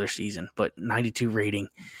the regular season, but 92 rating,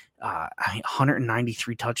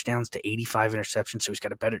 193 touchdowns to 85 interceptions. So he's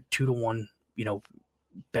got a better 2-to-1,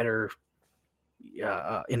 better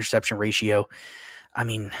interception ratio. I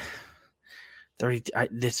mean, I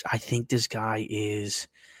think this guy is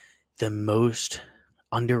the most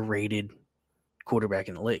underrated quarterback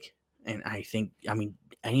in the league. And I think, I mean,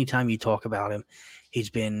 anytime you talk about him, he's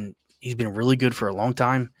been really good for a long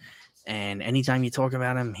time. And anytime you talk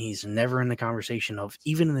about him, he's never in the conversation of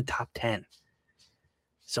even in the top 10.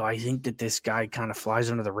 So I think that this guy kind of flies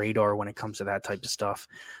under the radar when it comes to that type of stuff.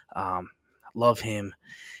 Love him.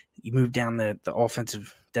 You move down the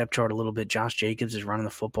offensive depth chart a little bit. Josh Jacobs is running the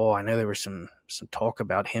football. I know there was some talk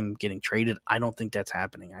about him getting traded. I don't think that's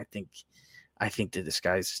happening. I think that this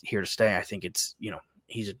guy's here to stay. I think it's,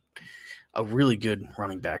 he's a really good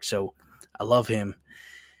running back. So I love him.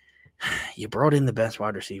 You brought in the best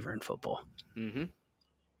wide receiver in football. Mm-hmm.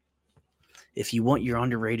 If you want your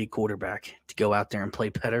underrated quarterback to go out there and play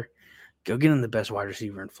better, go get him the best wide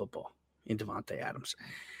receiver in football in Davante Adams.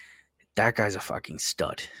 That guy's a fucking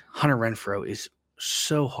stud. Hunter Renfrow is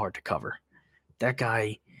so hard to cover. That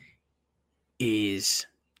guy is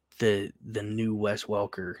the new Wes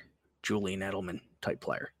Welker, Julian Edelman type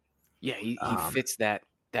player. Yeah, he fits that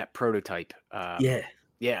prototype. Yeah.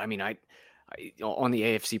 I mean, I on the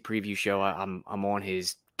AFC preview show, I'm on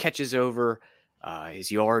his catches over,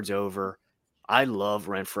 his yards over. I love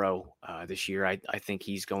Renfrow this year. I think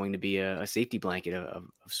he's going to be a safety blanket of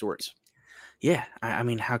sorts. Yeah, I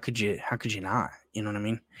mean, how could you not? You know what I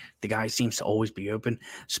mean? The guy seems to always be open,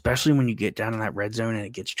 especially when you get down in that red zone and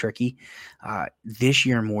it gets tricky. This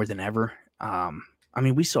year more than ever. I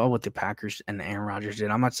mean, we saw what the Packers and Aaron Rodgers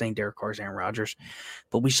did. I'm not saying Derek Carr's Aaron Rodgers,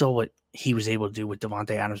 but we saw what he was able to do with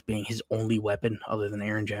Davante Adams being his only weapon other than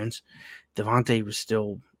Aaron Jones. Davante was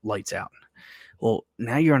still lights out. Well,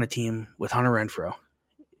 now you're on a team with Hunter Renfrow.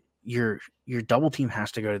 Your double team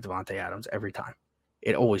has to go to Davante Adams every time.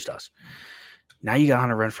 It always does. Now you got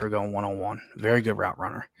Hunter Renfrow going one-on-one. Very good route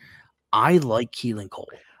runner. I like Keelan Cole.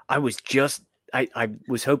 I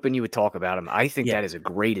was hoping you would talk about him. I think that is a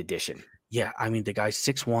great addition. Yeah, I mean, the guy's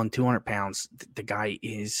 6'1", 200 pounds. The guy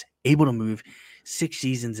is able to move. 6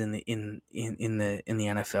 seasons in the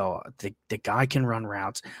NFL. The guy can run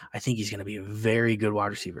routes. I think he's going to be a very good wide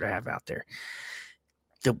receiver to have out there.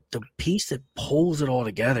 The piece that pulls it all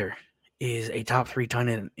together is a top 3 tight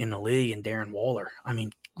end in the league and Darren Waller. I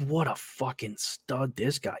mean, what a fucking stud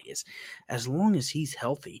this guy is. As long as he's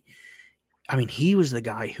healthy. I mean, he was the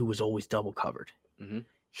guy who was always double covered. Mm-hmm.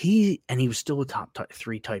 He was still a top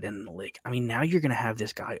 3 tight end in the league. I mean, now you're going to have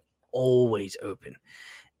this guy always open.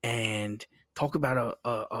 And talk about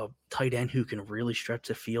a tight end who can really stretch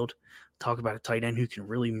the field. Talk about a tight end who can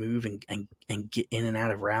really move and get in and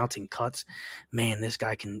out of routes and cuts. Man, this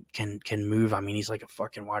guy can move. I mean, he's like a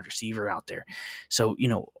fucking wide receiver out there. So,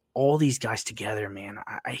 all these guys together, man,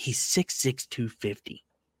 he's 6'6", 250.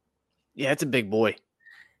 Yeah, it's a big boy.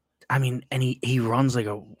 I mean, and he runs like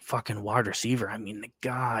a fucking wide receiver. I mean, the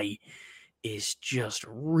guy is just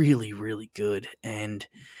really, really good. And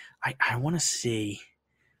I want to see.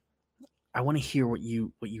 I want to hear what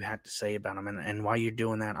you had to say about him, and while you're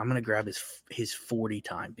doing that, I'm going to grab his 40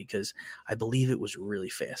 time because I believe it was really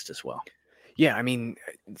fast as well. Yeah, I mean,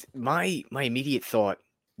 my immediate thought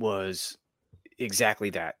was exactly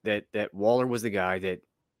that Waller was the guy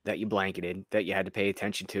that you blanketed, that you had to pay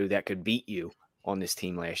attention to, that could beat you on this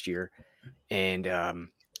team last year, and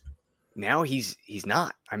now he's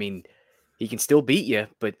not. I mean, he can still beat you,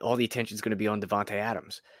 but all the attention is going to be on Davante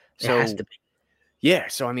Adams. So, it has to be. Yeah,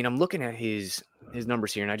 so I mean, I'm looking at his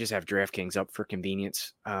numbers here, and I just have DraftKings up for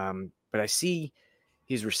convenience. But I see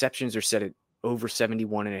his receptions are set at over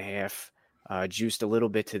 71.5, juiced a little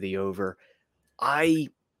bit to the over. I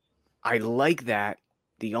like that.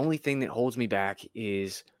 The only thing that holds me back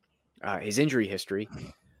is his injury history.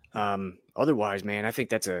 Otherwise, man, I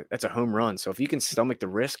think that's a home run. So if you can stomach the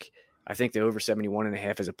risk, I think the over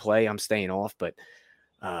 71.5 is a play. I'm staying off, but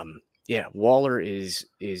yeah, Waller is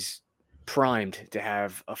primed to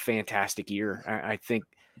have a fantastic year. I think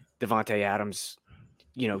Davante Adams,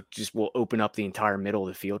 just will open up the entire middle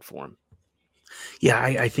of the field for him. Yeah,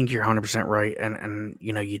 I think you're 100% right. And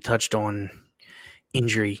you touched on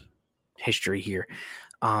injury history here.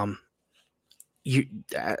 You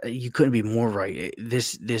couldn't be more right.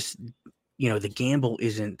 This the gamble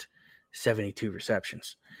isn't 72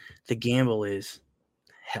 receptions. The gamble is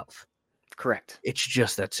health. Correct. It's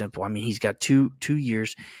just that simple. I mean, he's got two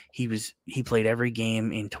years. He played every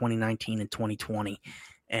game in 2019 and 2020,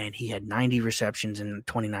 and he had 90 receptions in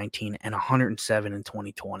 2019 and 107 in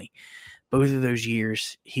 2020. Both of those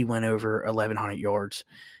years, he went over 1,100 yards.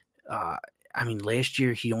 I mean, last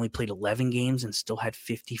year he only played 11 games and still had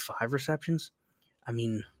 55 receptions. I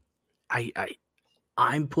mean,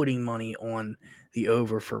 I'm putting money on the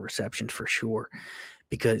over for receptions for sure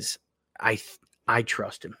because I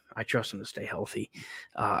trust him. I trust him to stay healthy.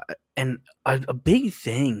 And a big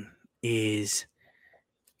thing is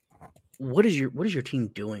what is your team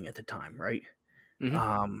doing at the time, right?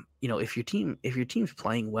 Mhm. If your team's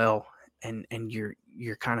playing well and you're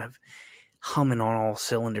kind of humming on all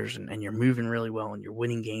cylinders and you're moving really well and you're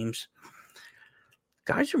winning games,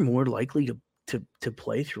 guys are more likely to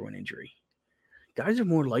play through an injury. Guys are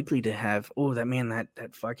more likely to have, that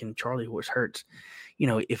fucking Charlie horse hurts.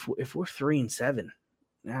 If we're 3-7,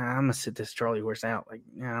 I'm gonna sit this Charlie horse out. Like,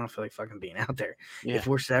 I don't feel like fucking being out there. Yeah. If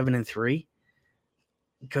we're 7-3,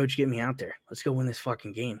 coach, get me out there. Let's go win this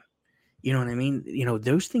fucking game. You know what I mean?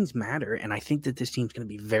 Those things matter, and I think that this team's going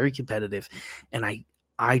to be very competitive, and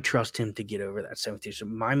I trust him to get over that 17. So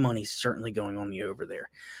my money's certainly going on the over there.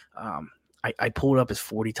 I pulled up his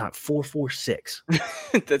 40 time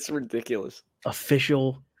 4.46. That's ridiculous.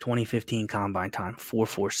 Official 2015 combine time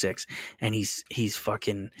 4.46, and he's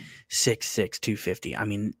fucking 6'6", 250. I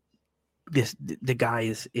mean, the guy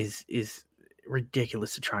is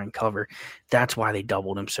ridiculous to try and cover. That's why they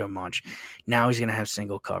doubled him so much. Now he's going to have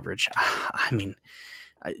single coverage. I mean,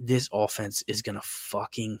 this offense is going to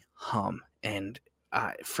fucking hum. And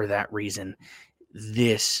for that reason,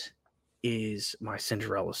 this is my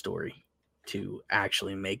Cinderella story to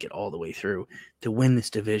actually make it all the way through, to win this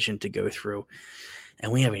division, to go through.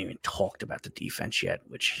 And we haven't even talked about the defense yet,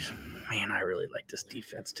 which, man, I really like this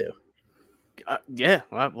defense too. Yeah.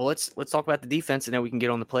 Well, let's talk about the defense, and then we can get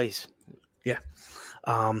on the plays. Yeah.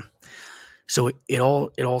 So it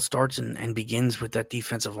all starts and begins with that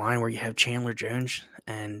defensive line where you have Chandler Jones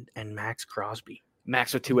and Max Crosby.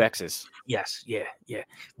 Max with 2 X's. Yes. Yeah.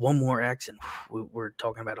 One more X, and we're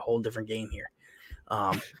talking about a whole different game here.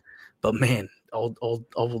 But man,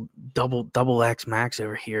 old double X Max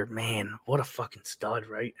over here, man, what a fucking stud,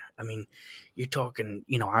 right? I mean, you're talking,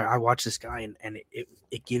 I watch this guy and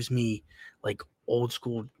it gives me like old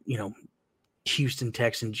school, Houston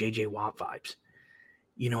Texans JJ Watt vibes.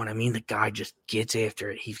 You know what I mean? The guy just gets after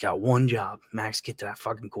it. He's got one job. Max, get to that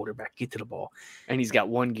fucking quarterback, get to the ball. And he's got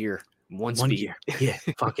one gear, one speed. Gear. Yeah,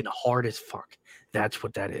 fucking hard as fuck. That's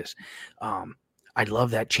what that is. I love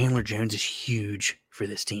that. Chandler Jones is huge for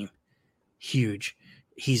this team. Huge.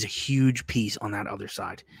 He's a huge piece on that other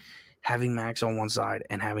side. Having Max on one side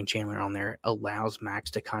and having Chandler on there allows Max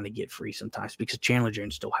to kind of get free sometimes because Chandler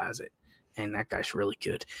Jones still has it. And that guy's really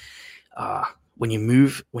good. When you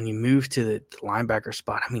move to the linebacker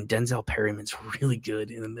spot, I mean, Denzel Perryman's really good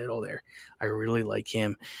in the middle there. I really like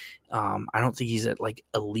him. I don't think he's at like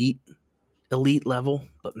elite level,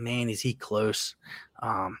 but man, is he close.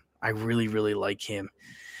 I really, really like him.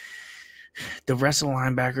 The rest of the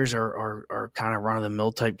linebackers are kind of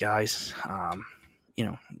run-of-the-mill type guys.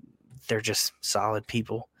 They're just solid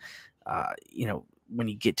people. When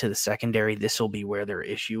you get to the secondary, this will be where their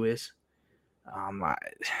issue is.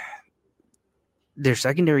 Their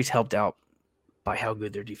secondary's helped out by how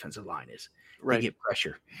good their defensive line is. Right. They get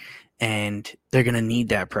pressure, and they're going to need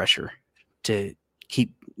that pressure to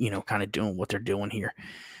keep, kind of doing what they're doing here.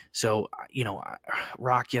 So,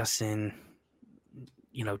 Rock Ya-Sin,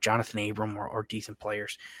 Jonathan Abram are decent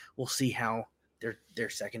players. We'll see how their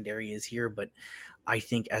secondary is here, but I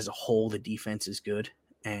think as a whole the defense is good,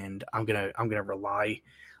 and I'm gonna rely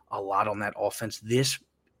a lot on that offense. This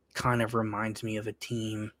kind of reminds me of a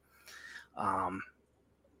team,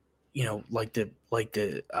 like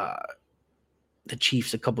the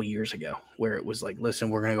Chiefs a couple years ago, where it was like, listen,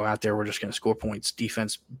 we're going to go out there. We're just going to score points,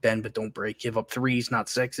 defense, bend, but don't break, give up threes, not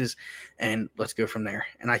sixes. And let's go from there.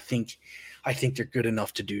 And I think they're good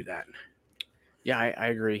enough to do that. Yeah, I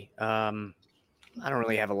agree. I don't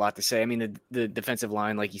really have a lot to say. I mean, the defensive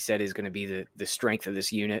line, like you said, is going to be the strength of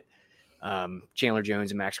this unit. Chandler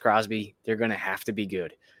Jones and Max Crosby, they're going to have to be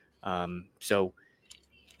good. So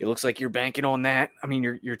it looks like you're banking on that. I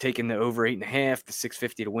mean, you're taking the over 8.5, the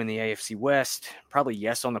 650 to win the AFC West. Probably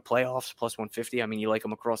yes on the playoffs, plus 150. I mean, you like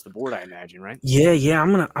them across the board, I imagine, right? Yeah.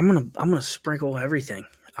 I'm gonna sprinkle everything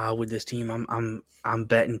with this team. I'm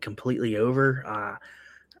betting completely over.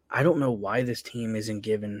 I don't know why this team isn't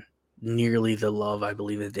given nearly the love I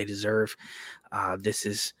believe that they deserve. This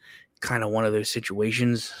is kind of one of those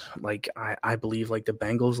situations, like I believe, like the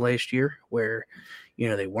Bengals last year, where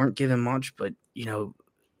they weren't given much, but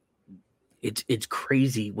it's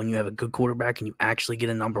crazy when you have a good quarterback and you actually get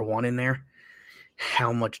a number one in there,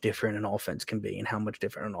 how much different an offense can be and how much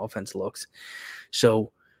different an offense looks.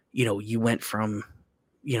 So, you went from,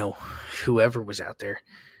 whoever was out there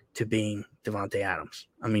to being Devontae Adams.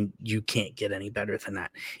 I mean, you can't get any better than that.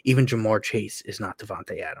 Even Jamar Chase is not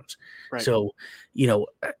Devontae Adams. Right. So,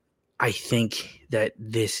 I think that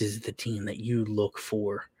this is the team that you look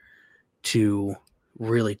for to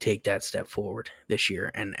really take that step forward this year.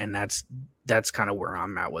 And that's kind of where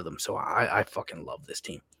I'm at with them. So I fucking love this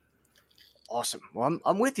team. Awesome. Well,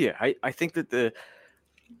 I'm with you. I think that the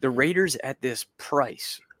Raiders at this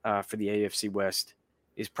price for the AFC West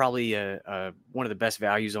is probably one of the best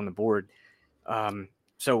values on the board.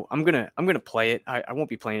 So I'm gonna play it. I won't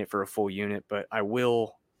be playing it for a full unit, but I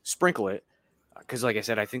will sprinkle it because, like I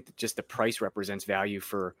said, I think that just the price represents value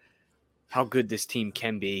for how good this team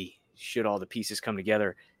can be should all the pieces come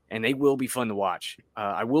together, and they will be fun to watch.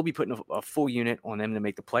 I will be putting a full unit on them to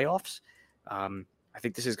make the playoffs. I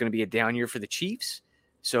think this is going to be a down year for the Chiefs,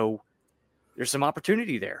 so there's some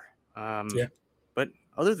opportunity there. But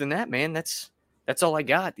other than that, man, that's all I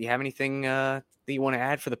got. Do you have anything that you want to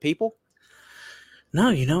add for the people? No,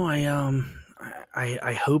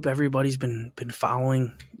 I hope everybody's been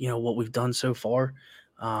following, what we've done so far.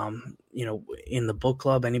 In the book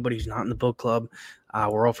club, anybody who's not in the book club,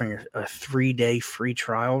 we're offering a 3-day free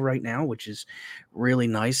trial right now, which is really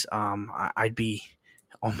nice. I'd be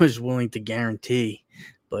almost willing to guarantee,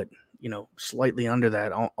 but slightly under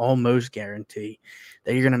that, almost guarantee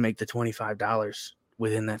that you're going to make the $25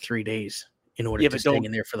 within that 3 days in order to stay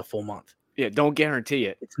in there for the full month. Yeah, don't guarantee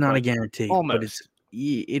it. It's not a guarantee, almost. But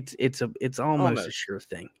it's almost a sure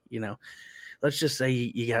thing. Let's just say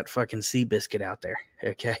you got fucking Seabiscuit out there.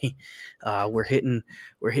 Okay. We're hitting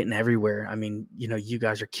everywhere. I mean, you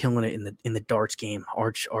guys are killing it in the darts game.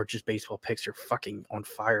 Arch's baseball picks are fucking on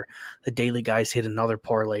fire. The Daily Guys hit another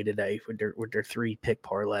parlay today with their 3-pick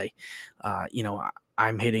parlay.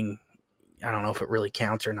 I'm hitting, I don't know if it really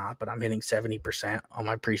counts or not, but I'm hitting 70% on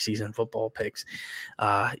my preseason football picks.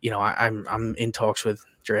 I'm in talks with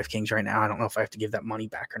DraftKings right now. I don't know if I have to give that money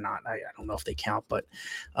back or not. I don't know if they count, but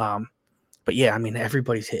yeah, I mean,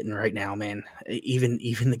 everybody's hitting right now, man. Even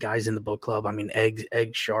the guys in the book club. I mean, Egg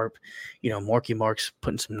Sharp, Marky Mark's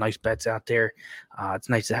putting some nice bets out there. It's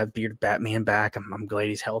nice to have Bearded Batman back. I'm glad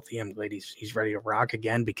he's healthy. I'm glad he's ready to rock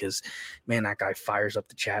again because, man, that guy fires up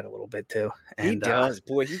the chat a little bit too. And, he does,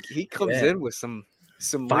 boy. He comes in with some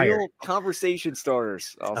fire. Real conversation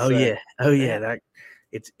starters. Yeah.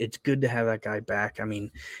 It's good to have that guy back. I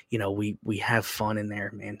mean, we have fun in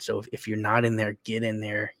there, man. So if you're not in there, get in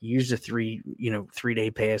there. Use the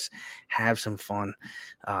 3-day pass, have some fun,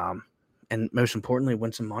 and most importantly,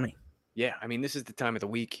 win some money. Yeah, I mean, this is the time of the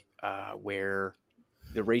week where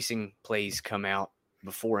the racing plays come out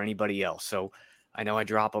before anybody else. So I know I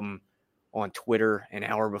drop them on Twitter an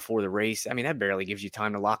hour before the race. I mean, that barely gives you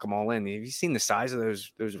time to lock them all in. Have you seen the size of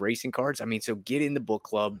those racing cards? I mean, so get in the book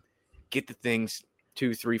club, get the things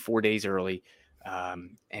 2, 3, 4 days early.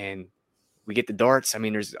 And we get the darts. I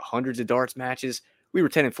mean, there's hundreds of darts matches. We were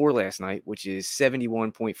 10-4 last night, which is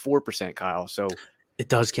 71.4%, Kyle. So it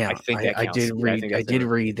does count. I think that counts. I did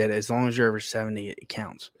read that as long as you're over 70, it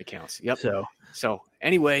counts. It counts. Yep. So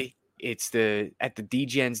anyway, it's at the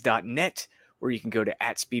dgens.net where you can go to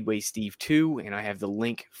 @SpeedwaySteve2, and I have the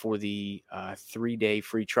link for the 3-day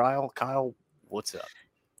free trial. Kyle, what's up?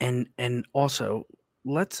 And also,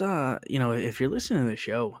 let's if you're listening to the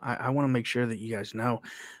show, I want to make sure that you guys know,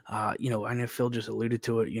 I know Phil just alluded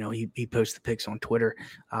to it. He posts the pics on Twitter.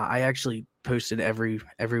 I actually posted every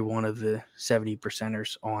one of the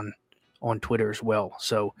 70%ers on Twitter as well.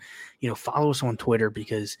 So follow us on Twitter,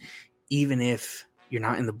 because even if you're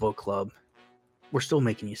not in the book club, we're still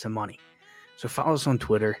making you some money. So follow us on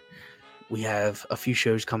Twitter. We have a few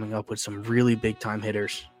shows coming up with some really big time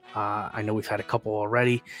hitters. I know we've had a couple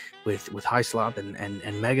already with High Slop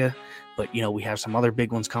and Mega, but we have some other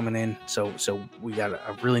big ones coming in. So we got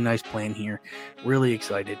a really nice plan here. Really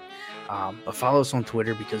excited. But follow us on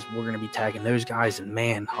Twitter, because we're going to be tagging those guys, and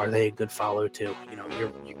man, are they a good follow too.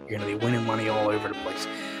 You're going to be winning money all over the place.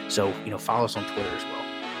 So follow us on Twitter as well.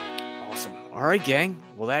 Awesome. All right, gang.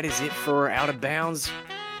 Well, that is it for Out of Bounds.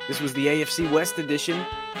 This was the AFC West edition.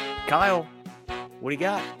 Kyle, what do you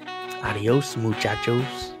got? Adios,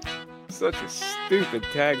 muchachos. Such a stupid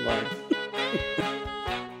tagline.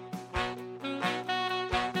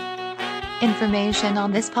 Information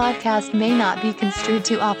on this podcast may not be construed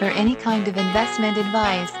to offer any kind of investment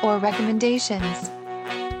advice or recommendations.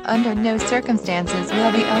 Under no circumstances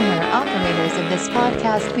will the owner-operators of this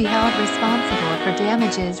podcast be held responsible for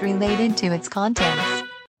damages related to its contents.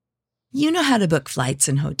 You know how to book flights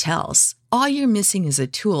and hotels. All you're missing is a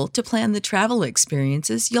tool to plan the travel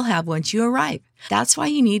experiences you'll have once you arrive. That's why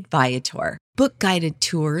you need Viator. Book guided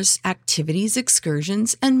tours, activities,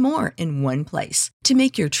 excursions, and more in one place to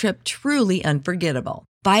make your trip truly unforgettable.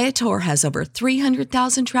 Viator has over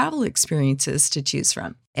 300,000 travel experiences to choose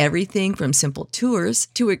from. Everything from simple tours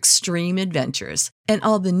to extreme adventures and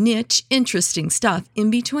all the niche, interesting stuff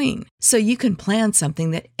in between. So you can plan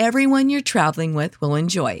something that everyone you're traveling with will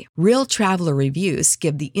enjoy. Real traveler reviews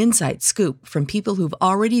give the inside scoop from people who've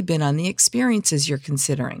already been on the experiences you're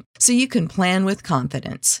considering. So you can plan with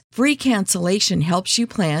confidence. Free cancellation helps you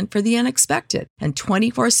plan for the unexpected. And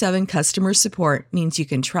 24/7 customer support means you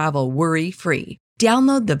can travel worry-free.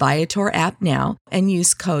 Download the Viator app now and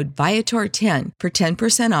use code Viator10 for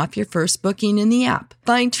 10% off your first booking in the app.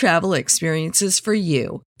 Find travel experiences for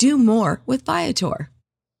you. Do more with Viator.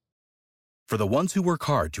 For the ones who work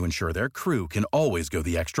hard to ensure their crew can always go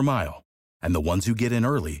the extra mile, and the ones who get in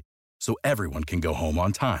early so everyone can go home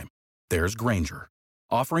on time, there's Grainger,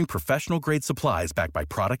 offering professional-grade supplies backed by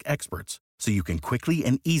product experts so you can quickly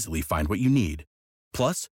and easily find what you need.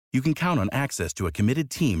 Plus, you can count on access to a committed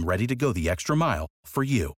team ready to go the extra mile for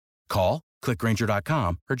you. Call, click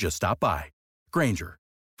Grainger.com, or just stop by. Grainger,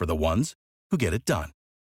 for the ones who get it done.